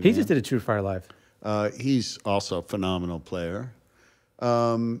heck are you? He man? just did a TrueFire Live. He's also a phenomenal player.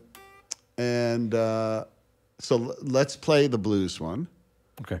 So let's play the blues one.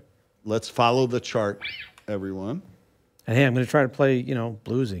 Okay. Let's follow the chart, everyone. And hey, I'm going to try to play,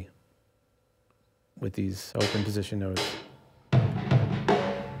 bluesy with these open position notes.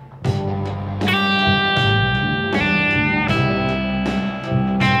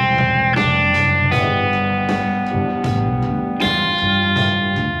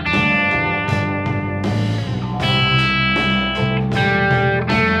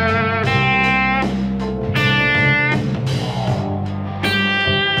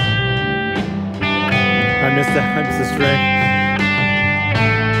 I missed the string.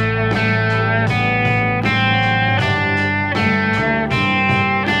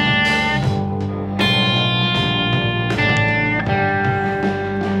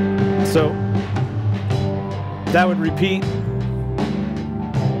 So that would repeat. If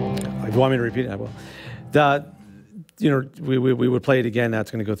you want me to repeat it, I will. We would play it again.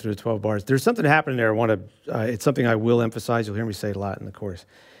 That's going to go through the 12 bars. There's something happening there. It's something I will emphasize. You'll hear me say it a lot in the course.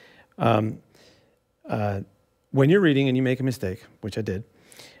 When you're reading and you make a mistake, which I did,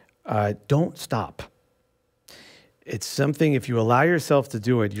 don't stop. It's something, if you allow yourself to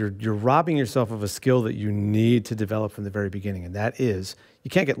do it, you're robbing yourself of a skill that you need to develop from the very beginning, and that is you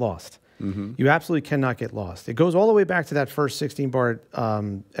can't get lost. Mm-hmm. You absolutely cannot get lost. It goes all the way back to that first 16-bar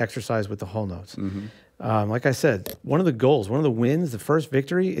exercise with the whole notes. Mm-hmm. Like I said, one of the goals, one of the wins, the first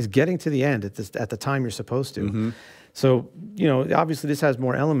victory is getting to the end at the time you're supposed to. Mm-hmm. So, obviously this has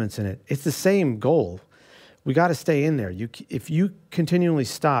more elements in it. It's the same goal. We got to stay in there. If you continually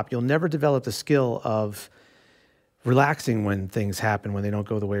stop, you'll never develop the skill of relaxing when things happen, when they don't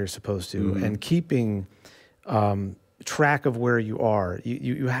go the way you're supposed to, mm-hmm. and keeping, track of where you are.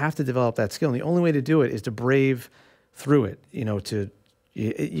 You have to develop that skill. And the only way to do it is to brave through it.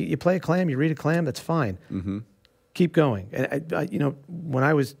 You play a clam, you read a clam, that's fine. Keep going. And when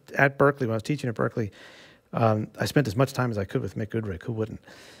I was at Berkeley, when I was teaching at Berkeley, I spent as much time as I could with Mick Goodrick. Who wouldn't?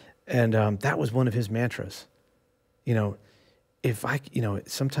 And that was one of his mantras.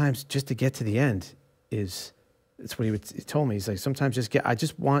 Sometimes just to get to the end that's what he told me. He's like, sometimes I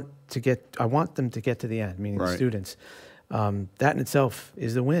want them to get to the end, meaning the students. That in itself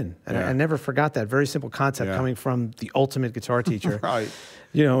is the win. And I never forgot that very simple concept coming from the ultimate guitar teacher. Right.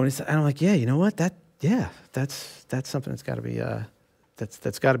 And I'm like, yeah, you know what? That's something that's got to be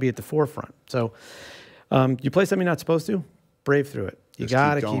that's got to be at the forefront. So you play something you're not supposed to, brave through it. You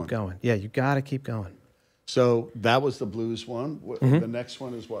got to keep going. Yeah, you got to keep going. So that was the blues one. The next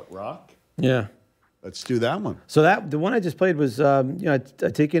one is what, rock? Yeah. Let's do that one. So the one I just played was, I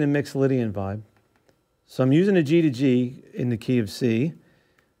take in a Mixolydian vibe. So I'm using a G to G in the key of C.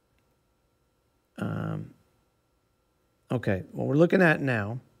 Okay, what we're looking at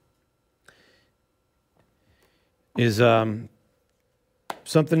now is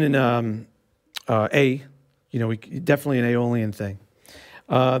something in A. Definitely an Aeolian thing.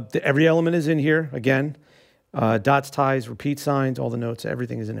 Every element is in here, again. Dots, ties, repeat signs, all the notes,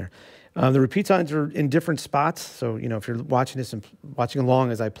 everything is in there. The repeat signs are in different spots. So, if you're watching this and watching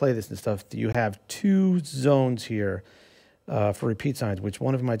along as I play this and stuff, you have 2 zones here for repeat signs, which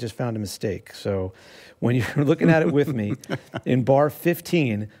one of them I just found a mistake. So when you're looking at it with me, in bar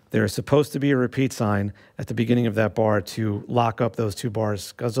 15, there's supposed to be a repeat sign at the beginning of that bar to lock up those 2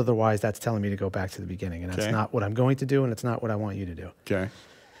 bars, because otherwise that's telling me to go back to the beginning. And that's not what I'm going to do, and it's not what I want you to do.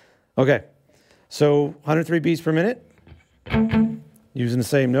 Okay. So 103 beats per minute, using the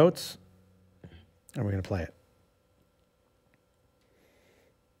same notes. And we're going to play it.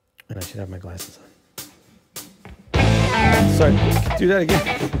 And I should have my glasses on. Sorry, do that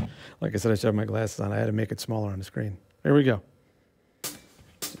again. Like I said, I should have my glasses on. I had to make it smaller on the screen. Here we go.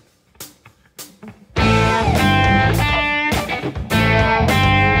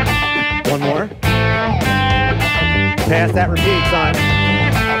 One more. Pass that repeat sign.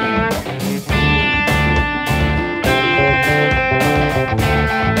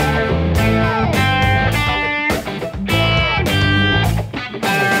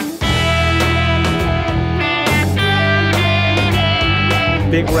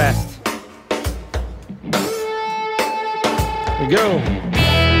 Big rest. Here we go.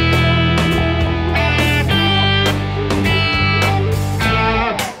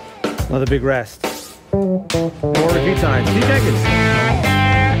 Another big rest. More repeat times. Steve Jenkins.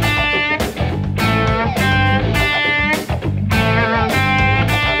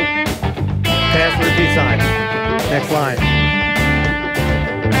 Pass the repeat sign. Next line.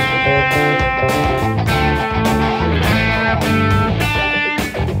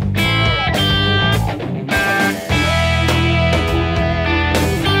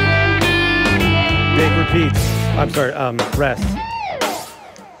 Repeats. I'm sorry, rest.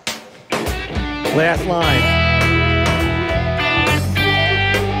 Last line.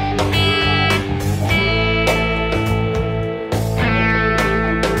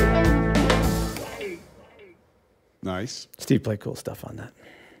 Nice. Steve played cool stuff on that.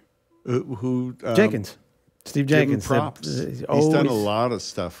 Who? Jenkins. Steve Jenkins. Give him props. He's done a lot of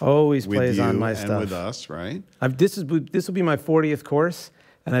stuff. Always with plays you on my stuff. And with us, right? This will be my 40th course,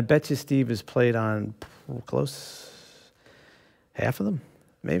 and I bet you Steve has played on close half of them,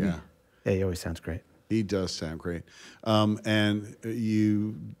 maybe. Yeah, he always sounds great. He does sound great. And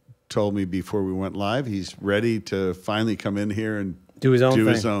you told me before we went live, he's ready to finally come in here and do his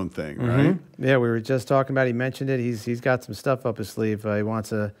own thing, right? Yeah, we were just talking about. He mentioned it. He's got some stuff up his sleeve. He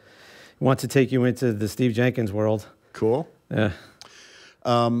wants to take you into the Steve Jenkins world. Cool. Yeah.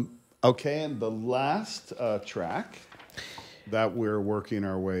 Okay, and the last track that we're working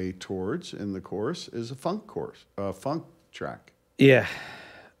our way towards in the course is a funk track. Yeah.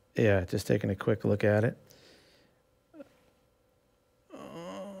 Just taking a quick look at it.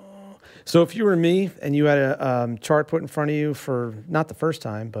 So if you were me and you had a chart put in front of you for not the first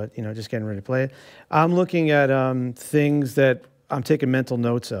time, but just getting ready to play it, I'm looking at things that I'm taking mental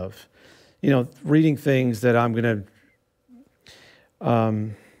notes of. Reading things that I'm going to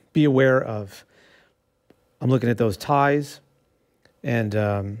be aware of. I'm looking at those ties, and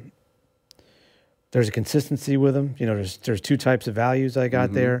there's a consistency with them. There's 2 types of values I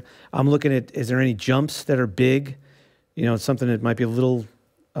got there. I'm looking at, is there any jumps that are big? Something that might be a little,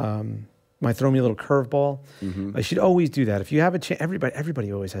 might throw me a little curveball. I should always do that. If you have a chance,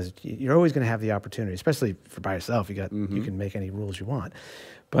 everybody always has. You're always going to have the opportunity, especially for by yourself. You can make any rules you want,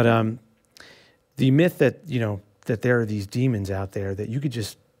 but the myth that that there are these demons out there that you could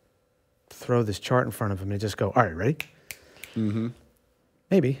just throw this chart in front of them and just go, all right, ready? Mm-hmm.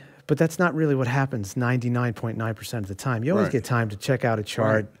 Maybe, but that's not really what happens 99.9% of the time. You always Right. get time to check out a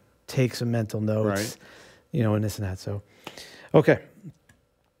chart, Right. take some mental notes, Right. you know, and this and that. So, okay.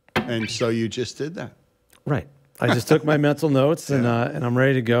 And so you just did that. Right. I just took my mental notes and I'm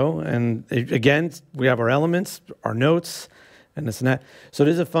ready to go. And again, we have our elements, our notes, and this and that. So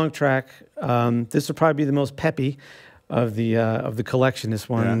this is a funk track. This will probably be the most peppy of the collection. This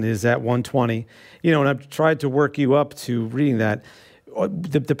one is at 120. You know, and I've tried to work you up to reading that.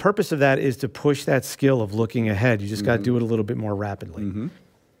 The purpose of that is to push that skill of looking ahead. You just got to do it a little bit more rapidly. Mm-hmm.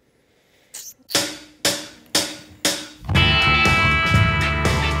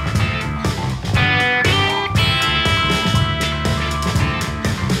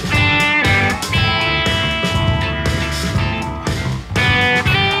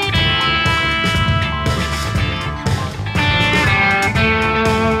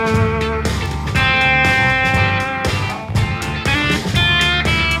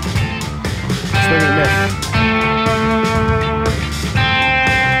 Swing and miss.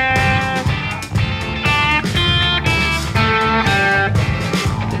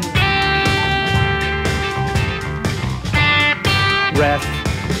 Rest.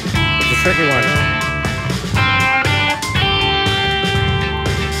 It's a tricky one.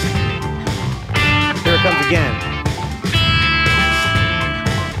 Here it comes again.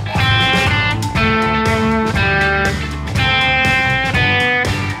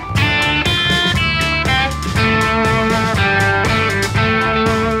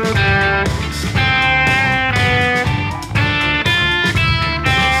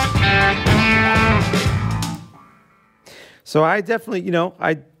 So I definitely, you know,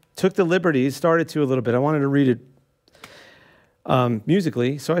 I took the liberties, started to a little bit. I wanted to read it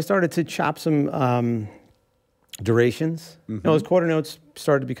musically, so I started to chop some durations. You know, those quarter notes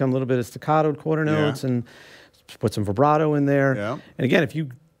started to become a little bit of staccato quarter notes, and put some vibrato in there. Yeah. And again, if you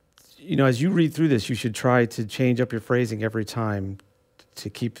know, as you read through this, you should try to change up your phrasing every time to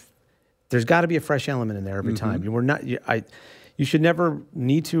keep. There's got to be a fresh element in there every time. You should never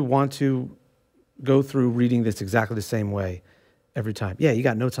need to want to go through reading this exactly the same way every time. Yeah, you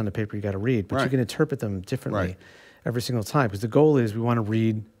got notes on the paper you got to read, but you can interpret them differently every single time, because the goal is we want to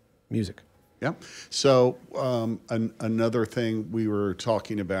read music. Yeah. So another thing we were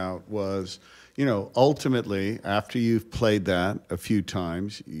talking about was, you know, ultimately, after you've played that a few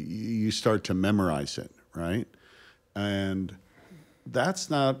times, you start to memorize it, right? And that's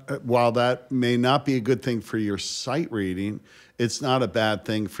not, while that may not be a good thing for your sight reading, it's not a bad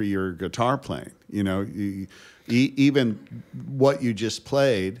thing for your guitar playing. You know, even what you just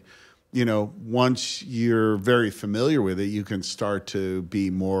played, you know, once you're very familiar with it, you can start to be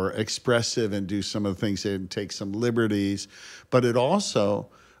more expressive and do some of the things and take some liberties. But it also,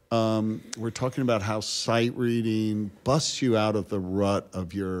 we're talking about how sight reading busts you out of the rut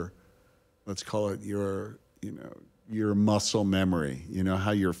of your, let's call it your, you know, your muscle memory, you know,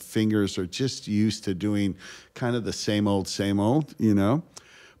 how your fingers are just used to doing kind of the same old, you know.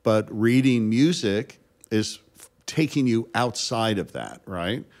 But reading music is taking you outside of that,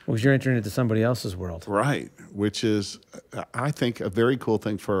 right? Well, you're entering into somebody else's world. Right, which is, I think, a very cool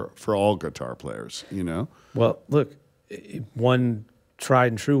thing for all guitar players, you know? Well, look, one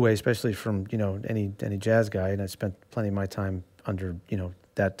tried and true way, especially from, you know, any jazz guy, and I spent plenty of my time under, you know,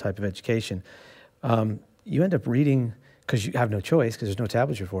 that type of education, you end up reading, because you have no choice, because there's no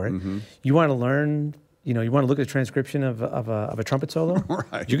tablature for it. You want to learn, you know, you want to look at a transcription of a trumpet solo.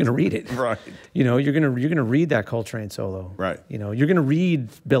 Right. You're going to read it. Right. You know, you're going to read that Coltrane solo. Right. You know, you're going to read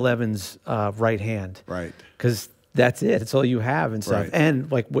Bill Evans' right hand. Right. Because that's it. It's all you have and stuff. Right.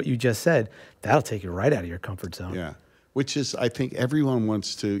 And like what you just said, that'll take you right out of your comfort zone. Yeah. Which is, I think everyone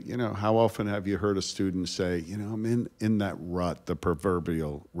wants to, you know, how often have you heard a student say, you know, I'm in that rut, the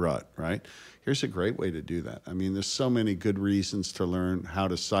proverbial rut, right? Here's a great way to do that. I mean, there's so many good reasons to learn how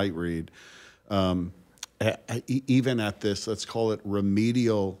to sight read. Even at this, let's call it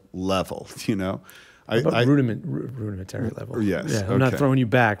remedial level, you know? Rudimentary level. Yes. Yeah, I'm not throwing you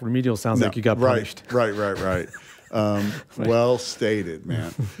back. Remedial sounds like you got punished. Right. Well stated,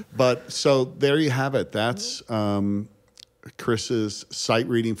 man. But so there you have it. That's Chris's sight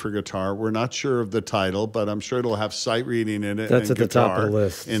reading for guitar. We're not sure of the title, but I'm sure it'll have sight reading in it. That's and at the top of the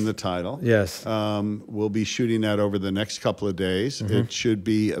list. In the title. Yes. We'll be shooting that over the next couple of days. It should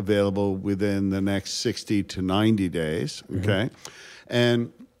be available within the next 60 to 90 days. Okay.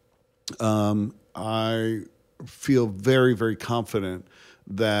 And I feel very, very confident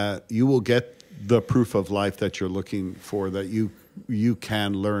that you will get the proof of life that you're looking for, that you you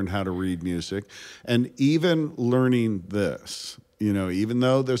can learn how to read music. And even learning this, you know, even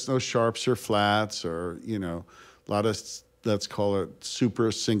though there's no sharps or flats or, you know, a lot of, let's call it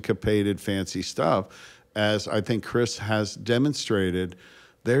super syncopated fancy stuff, as I think Chris has demonstrated,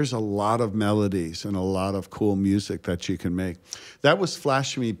 there's a lot of melodies and a lot of cool music that you can make. That was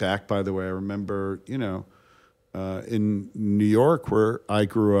flashing me back, by the way. I remember, you know, in New York, where I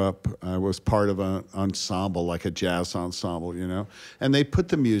grew up, I was part of an ensemble, like a jazz ensemble, you know, and they put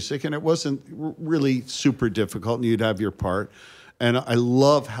the music, and it wasn't really super difficult, and you'd have your part. And I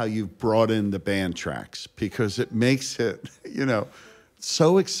love how you've brought in the band tracks, because it makes it, you know,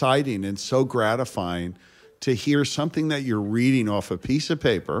 so exciting and so gratifying to hear something that you're reading off a piece of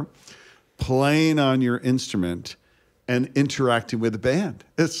paper, playing on your instrument, and interacting with the band.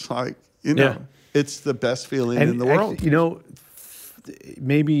 It's like, you know, it's the best feeling in the world. Actually, you know,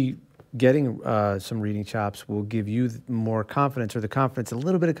 maybe getting some reading chops will give you more confidence, or the confidence, a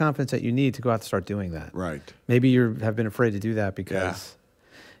little bit of confidence that you need to go out and start doing that. Right. Maybe you have been afraid to do that because,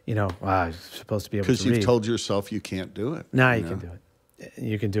 you know, you're supposed to be able to read. Because you've told yourself you can't do it. Nah, you can do it.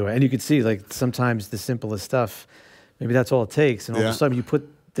 You can do it. And you can see, like, sometimes the simplest stuff, maybe that's all it takes. And all of a sudden you put,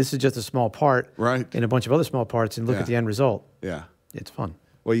 this is just a small part in a bunch of other small parts, and look at the end result. Yeah. It's fun.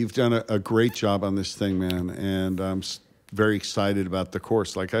 Well, you've done a great job on this thing, man. And I'm very excited about the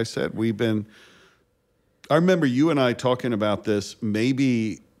course. Like I said, I remember you and I talking about this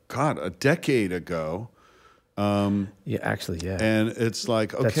maybe, God, a decade ago. Yeah, actually, yeah. And it's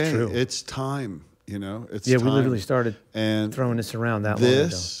like, okay, it's time. You know, it's time. We literally started throwing this around that long ago.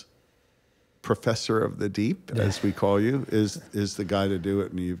 This professor of the deep, as we call you, is the guy to do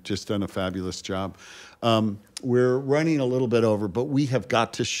it, and you've just done a fabulous job. We're running a little bit over, but we have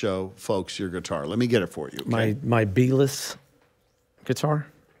got to show folks your guitar. Let me get it for you. Okay? My B-less guitar.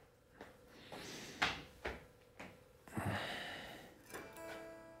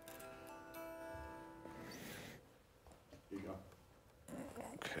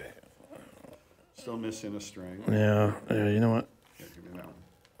 Still missing a string. Yeah, you know what? Yeah, give me that one.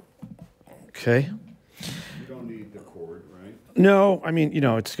 Okay. You don't need the cord, right? No, I mean, you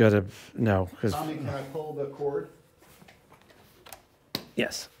know, it's got to, no. Tommy, can I pull the cord?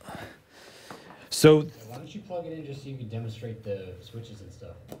 Yes. So. Why don't you plug it in just so you can demonstrate the switches and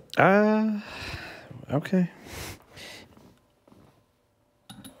stuff? Okay.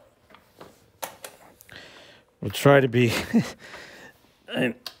 We'll try to be...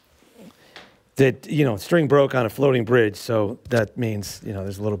 That, you know, string broke on a floating bridge, so that means, you know,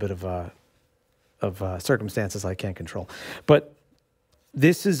 there's a little bit of circumstances I can't control. But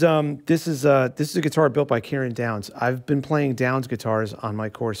this is a guitar built by Kieran Downs. I've been playing Downs guitars on my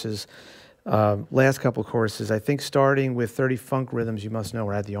courses, last couple courses. I think starting with 30 Funk Rhythms, you must know,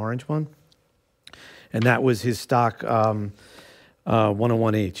 where I had the orange one, and that was his stock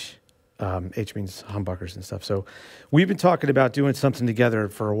 101H. H means humbuckers and stuff. So we've been talking about doing something together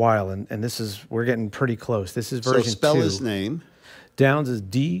for a while, and we're getting pretty close. This is version 2. So spell his name. Downs is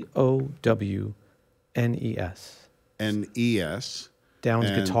Downes. N-E-S.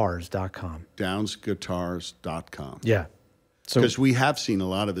 DownsGuitars.com. DownsGuitars.com. Yeah. Because we have seen a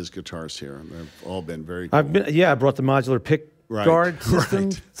lot of his guitars here, and they've all been very cool. I brought the modular pick guard system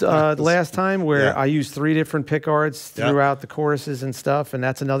last time, where I used 3 different pick guards throughout the choruses and stuff, and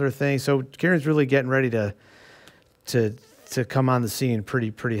that's another thing. So Kieran's really getting ready to come on the scene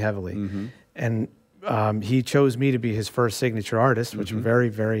pretty heavily, and he chose me to be his first signature artist, which I'm very,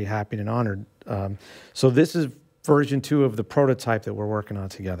 very happy and honored. So this is version 2 of the prototype that we're working on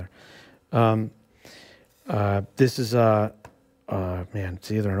together. This is man,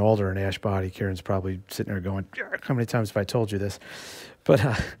 it's either an alder or an ash body. Kieran's probably sitting there going, how many times have I told you this? But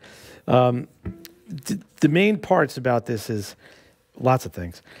the main parts about this is lots of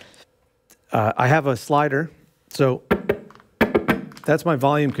things. I have a slider, so that's my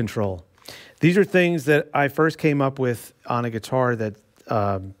volume control. These are things that I first came up with on a guitar that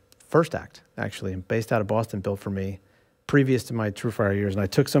First Act, actually, based out of Boston, built for me previous to my TrueFire years. And I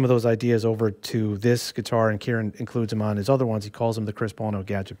took some of those ideas over to this guitar, and Kieran includes them on his other ones. He calls them the Chris Buono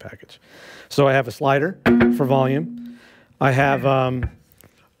gadget package. So I have a slider for volume. I have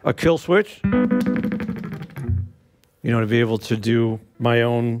a kill switch, you know, to be able to do my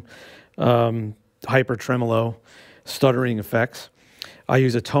own hyper tremolo stuttering effects. I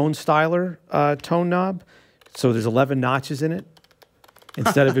use a tone styler tone knob. So there's 11 notches in it.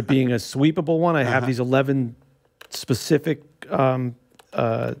 Instead of it being a sweepable one, I have these 11 specific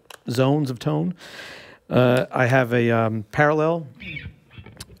zones of tone. I have a parallel,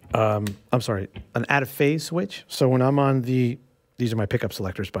 an out of phase switch. So when I'm on these are my pickup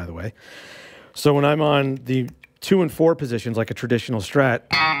selectors, by the way. So when I'm on the 2 and 4 positions, like a traditional Strat,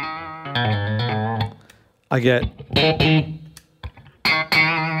 I get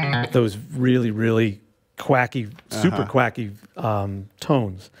those really, really quacky, super quacky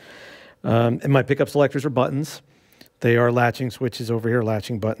tones. And my pickup selectors are buttons. They are latching switches over here,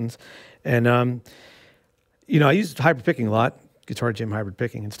 latching buttons. And, I use hybrid picking a lot, Guitar Gym hybrid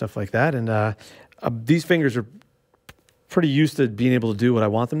picking and stuff like that. And these fingers are pretty used to being able to do what I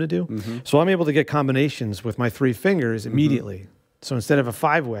want them to do. So I'm able to get combinations with my 3 fingers immediately. So instead of a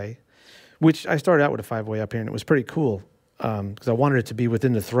 5-way, which I started out with a 5-way up here, and it was pretty cool because I wanted it to be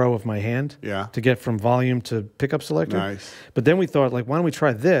within the throw of my hand to get from volume to pickup selector. Nice. But then we thought, like, why don't we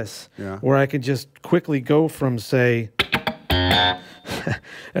try this, where I could just quickly go from, say,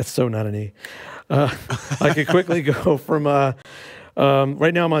 that's so not an E. I could quickly go from,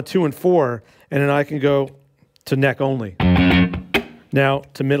 right now I'm on 2 and 4, and then I can go to neck only. Now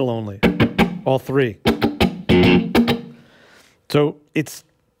to middle only, all 3. So it's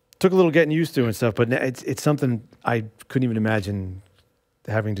took a little getting used to and stuff, but it's something I couldn't even imagine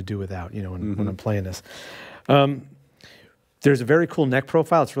having to do without, when I'm playing this. There's a very cool neck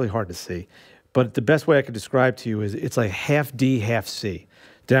profile. It's really hard to see, but the best way I could describe to you is it's like half D, half C.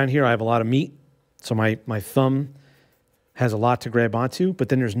 Down here, I have a lot of meat, so my thumb has a lot to grab onto, but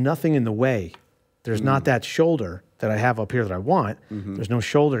then there's nothing in the way. There's not that shoulder that I have up here that I want. There's no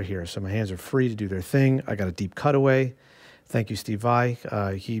shoulder here, so my hands are free to do their thing. I got a deep cutaway. Thank you, Steve Vai.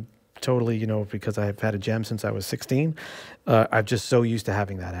 He totally, because I've had a gem since I was 16, I'm just so used to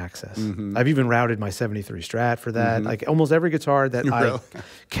having that access. I've even routed my 73 Strat for that. Like almost every guitar that I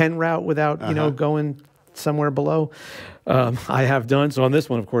can route without, going somewhere below, I have done. So on this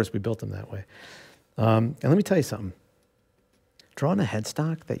one, of course, we built them that way. And let me tell you something. Drawing a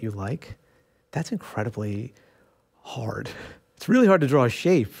headstock that you like, that's incredibly hard. It's really hard to draw a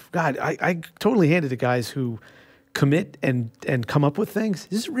shape. God, I totally hand it to guys who commit and come up with things.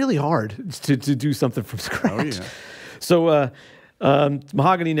 This is really hard to do something from scratch. Oh, yeah. So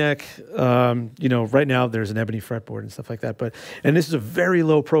mahogany neck, right now there's an ebony fretboard and stuff like that. And this is a very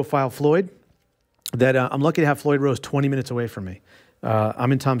low profile Floyd that I'm lucky to have Floyd Rose 20 minutes away from me.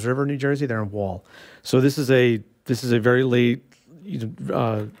 I'm in Toms River, New Jersey. They're in Wall. So this is a very late,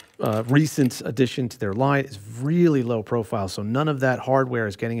 recent addition to their line. It's really low profile. So none of that hardware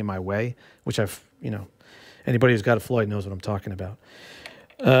is getting in my way, which anybody who's got a Floyd knows what I'm talking about.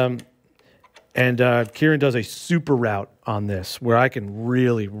 And Kieran does a super route on this where I can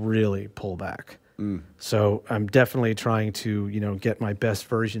really, really pull back. So I'm definitely trying to, get my best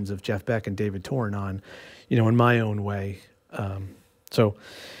versions of Jeff Beck and David Torn on, in my own way. So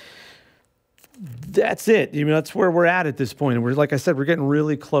that's it. That's where we're at this point. And like I said, we're getting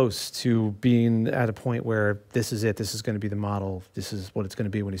really close to being at a point where this is it. This is going to be the model. This is what it's going to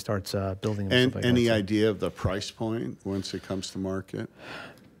be when he starts building. And any idea of the price point once it comes to market?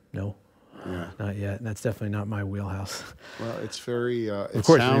 No. Yeah. Not yet. And that's definitely not my wheelhouse. Well, it's very... of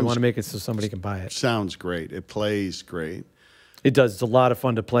course, you want to make it so somebody can buy it. Sounds great. It plays great. It does. It's a lot of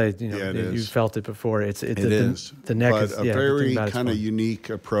fun to play. Yeah, it is. You've felt it before. It is. The neck but is... a very kind of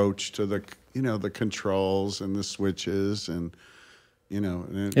unique approach to the, the controls and the switches and,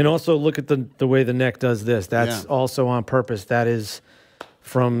 And also look at the way the neck does this. That's also on purpose. That is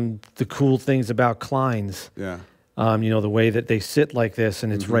from the cool things about Kleins. Yeah. The way that they sit like this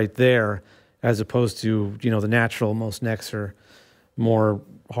and it's right there, as opposed to, the natural, most necks are more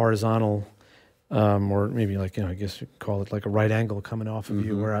horizontal, or maybe like, I guess you could call it like a right angle coming off of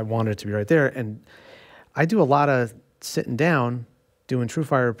you, where I wanted it to be right there. And I do a lot of sitting down, doing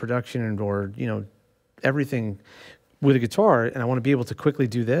TrueFire production or, everything with a guitar, and I want to be able to quickly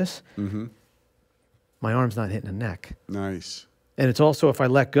do this. My arm's not hitting the neck. Nice. And it's also, if I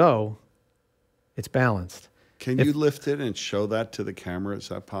let go, it's balanced. Can you lift it and show that to the camera? Is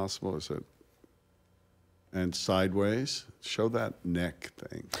that possible? Is it? And sideways, show that neck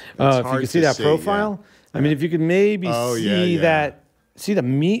thing. If you can see that profile, I mean, if you could maybe see that, see the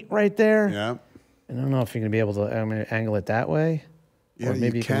meat right there. Yeah. I don't know if you're gonna be able to. I'm gonna angle it that way. Yeah, or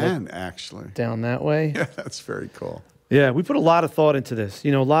maybe you can actually down that way. Yeah, that's very cool. Yeah, we put a lot of thought into this. A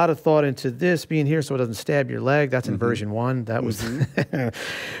lot of thought into this being here so it doesn't stab your leg. That's in version 1. That was,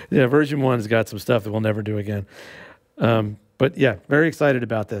 version 1's got some stuff that we'll never do again. But yeah, very excited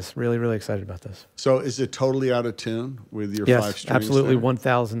about this. Really, really excited about this. So is it totally out of tune with your 5 strings? Yes, absolutely,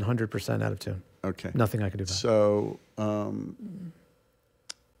 1,100% out of tune. Okay. Nothing I can do about it. So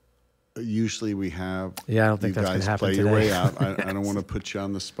usually we have I don't think you that's guys gonna happen play today. your way out. I don't want to put you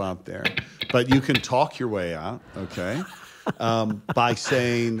on the spot there. But you can talk your way out, okay, by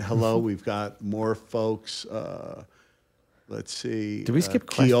saying, hello, we've got more folks Let's see. Did we skip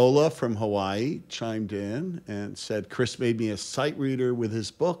questions? Keola from Hawaii chimed in and said, Chris made me a sight reader with his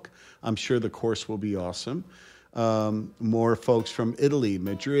book. I'm sure the course will be awesome. More folks from Italy,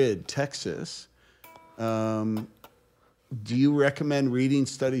 Madrid, Texas. Do you recommend reading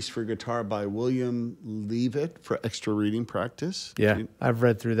studies for guitar by William Leavitt for extra reading practice? Yeah, I've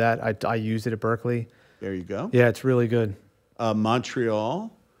read through that. I used it at Berkeley. There you go. Yeah, it's really good.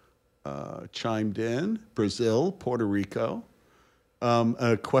 Montreal chimed in. Brazil, Puerto Rico.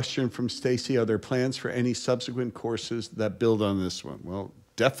 A question from Stacy: are there plans for any subsequent courses that build on this one? Well,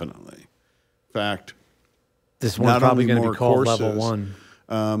 definitely. In fact, this one's probably going to be called courses, Level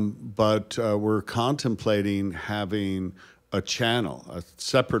 1. But we're contemplating having a channel,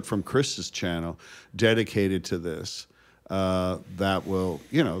 separate from Chris's channel, dedicated to this. That will,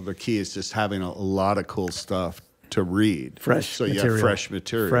 the key is just having a lot of cool stuff to read. So you have fresh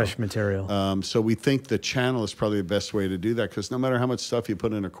material. Fresh material. So we think the channel is probably the best way to do that, because no matter how much stuff you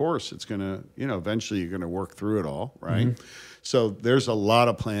put in a course, it's going to, eventually you're going to work through it all, right? Mm-hmm. So there's a lot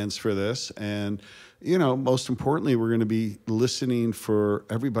of plans for this. And, most importantly, we're going to be listening for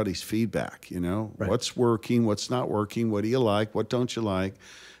everybody's feedback, Right. What's working, what's not working, what do you like, what don't you like?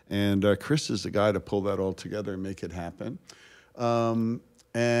 And Chris is the guy to pull that all together and make it happen.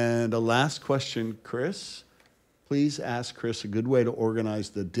 And a last question, Chris. Please ask Chris a good way to organize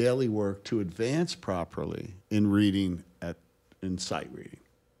the daily work to advance properly in reading in sight reading.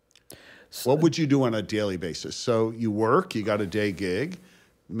 So, what would you do on a daily basis? So you work, you got a day gig,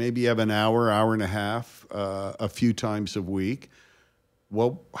 maybe you have an hour, hour and a half, a few times a week.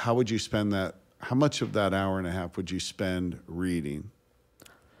 How would you spend that? How much of that hour and a half would you spend reading?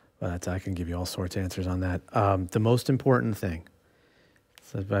 Well, I can give you all sorts of answers on that. The most important thing,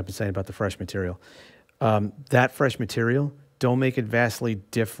 so I've been saying about the fresh material. That fresh material, don't make it vastly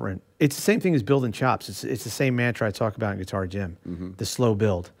different. It's the same thing as building chops. It's the same mantra I talk about in Guitar Gym, the slow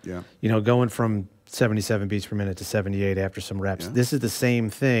build. Yeah. Going from 77 beats per minute to 78 after some reps. Yeah. This is the same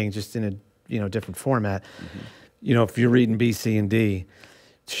thing, just in a different format. Mm-hmm. If you're reading B, C, and D,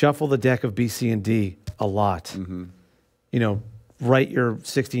 shuffle the deck of B, C, and D a lot. Mm-hmm. Write your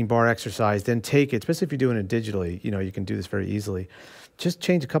 16-bar exercise, then take it, especially if you're doing it digitally, you can do this very easily. Just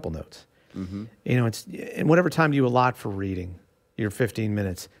change a couple notes. Mm-hmm. It's in whatever time you allot for reading, your 15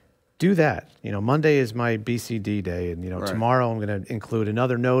 minutes, do that. Monday is my BCD day, and right. Tomorrow I'm going to include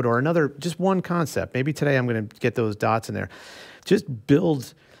another note or just one concept. Maybe today I'm going to get those dots in there. Just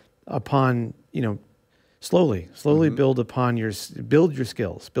build upon, slowly mm-hmm. build upon your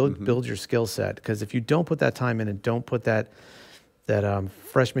skills, build your skill set. Because if you don't put that time in and don't put that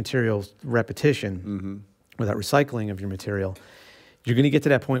fresh material repetition, mm-hmm. or that recycling of your material, you're going to get to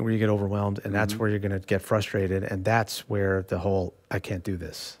that point where you get overwhelmed, and that's where you're going to get frustrated, and that's where the whole "I can't do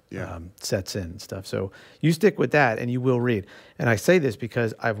this" sets in and stuff. So you stick with that, and you will read. And I say this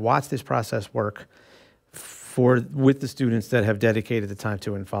because I've watched this process work with the students that have dedicated the time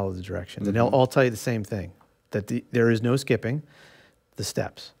to it and follow the directions. And they'll all tell you the same thing, that there is no skipping the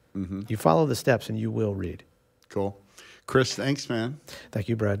steps. Mm-hmm. You follow the steps, and you will read. Cool. Chris, thanks, man. Thank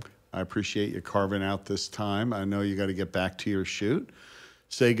you, Brad. I appreciate you carving out this time. I know you got to get back to your shoot.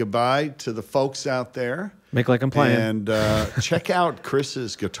 Say goodbye to the folks out there. Make like I'm playing. And check out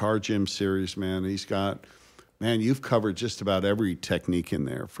Chris's Guitar Gym series, man. You've covered just about every technique in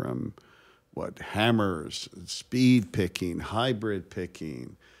there, from hammers, speed picking, hybrid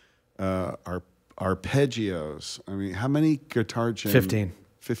picking, arpeggios. I mean, how many Guitar Gym? 15.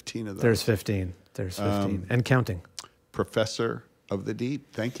 15 of those. There's 15. And counting. Professor of the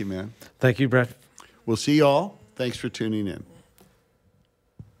Deep. Thank you, man. Thank you, Brett. We'll see you all. Thanks for tuning in.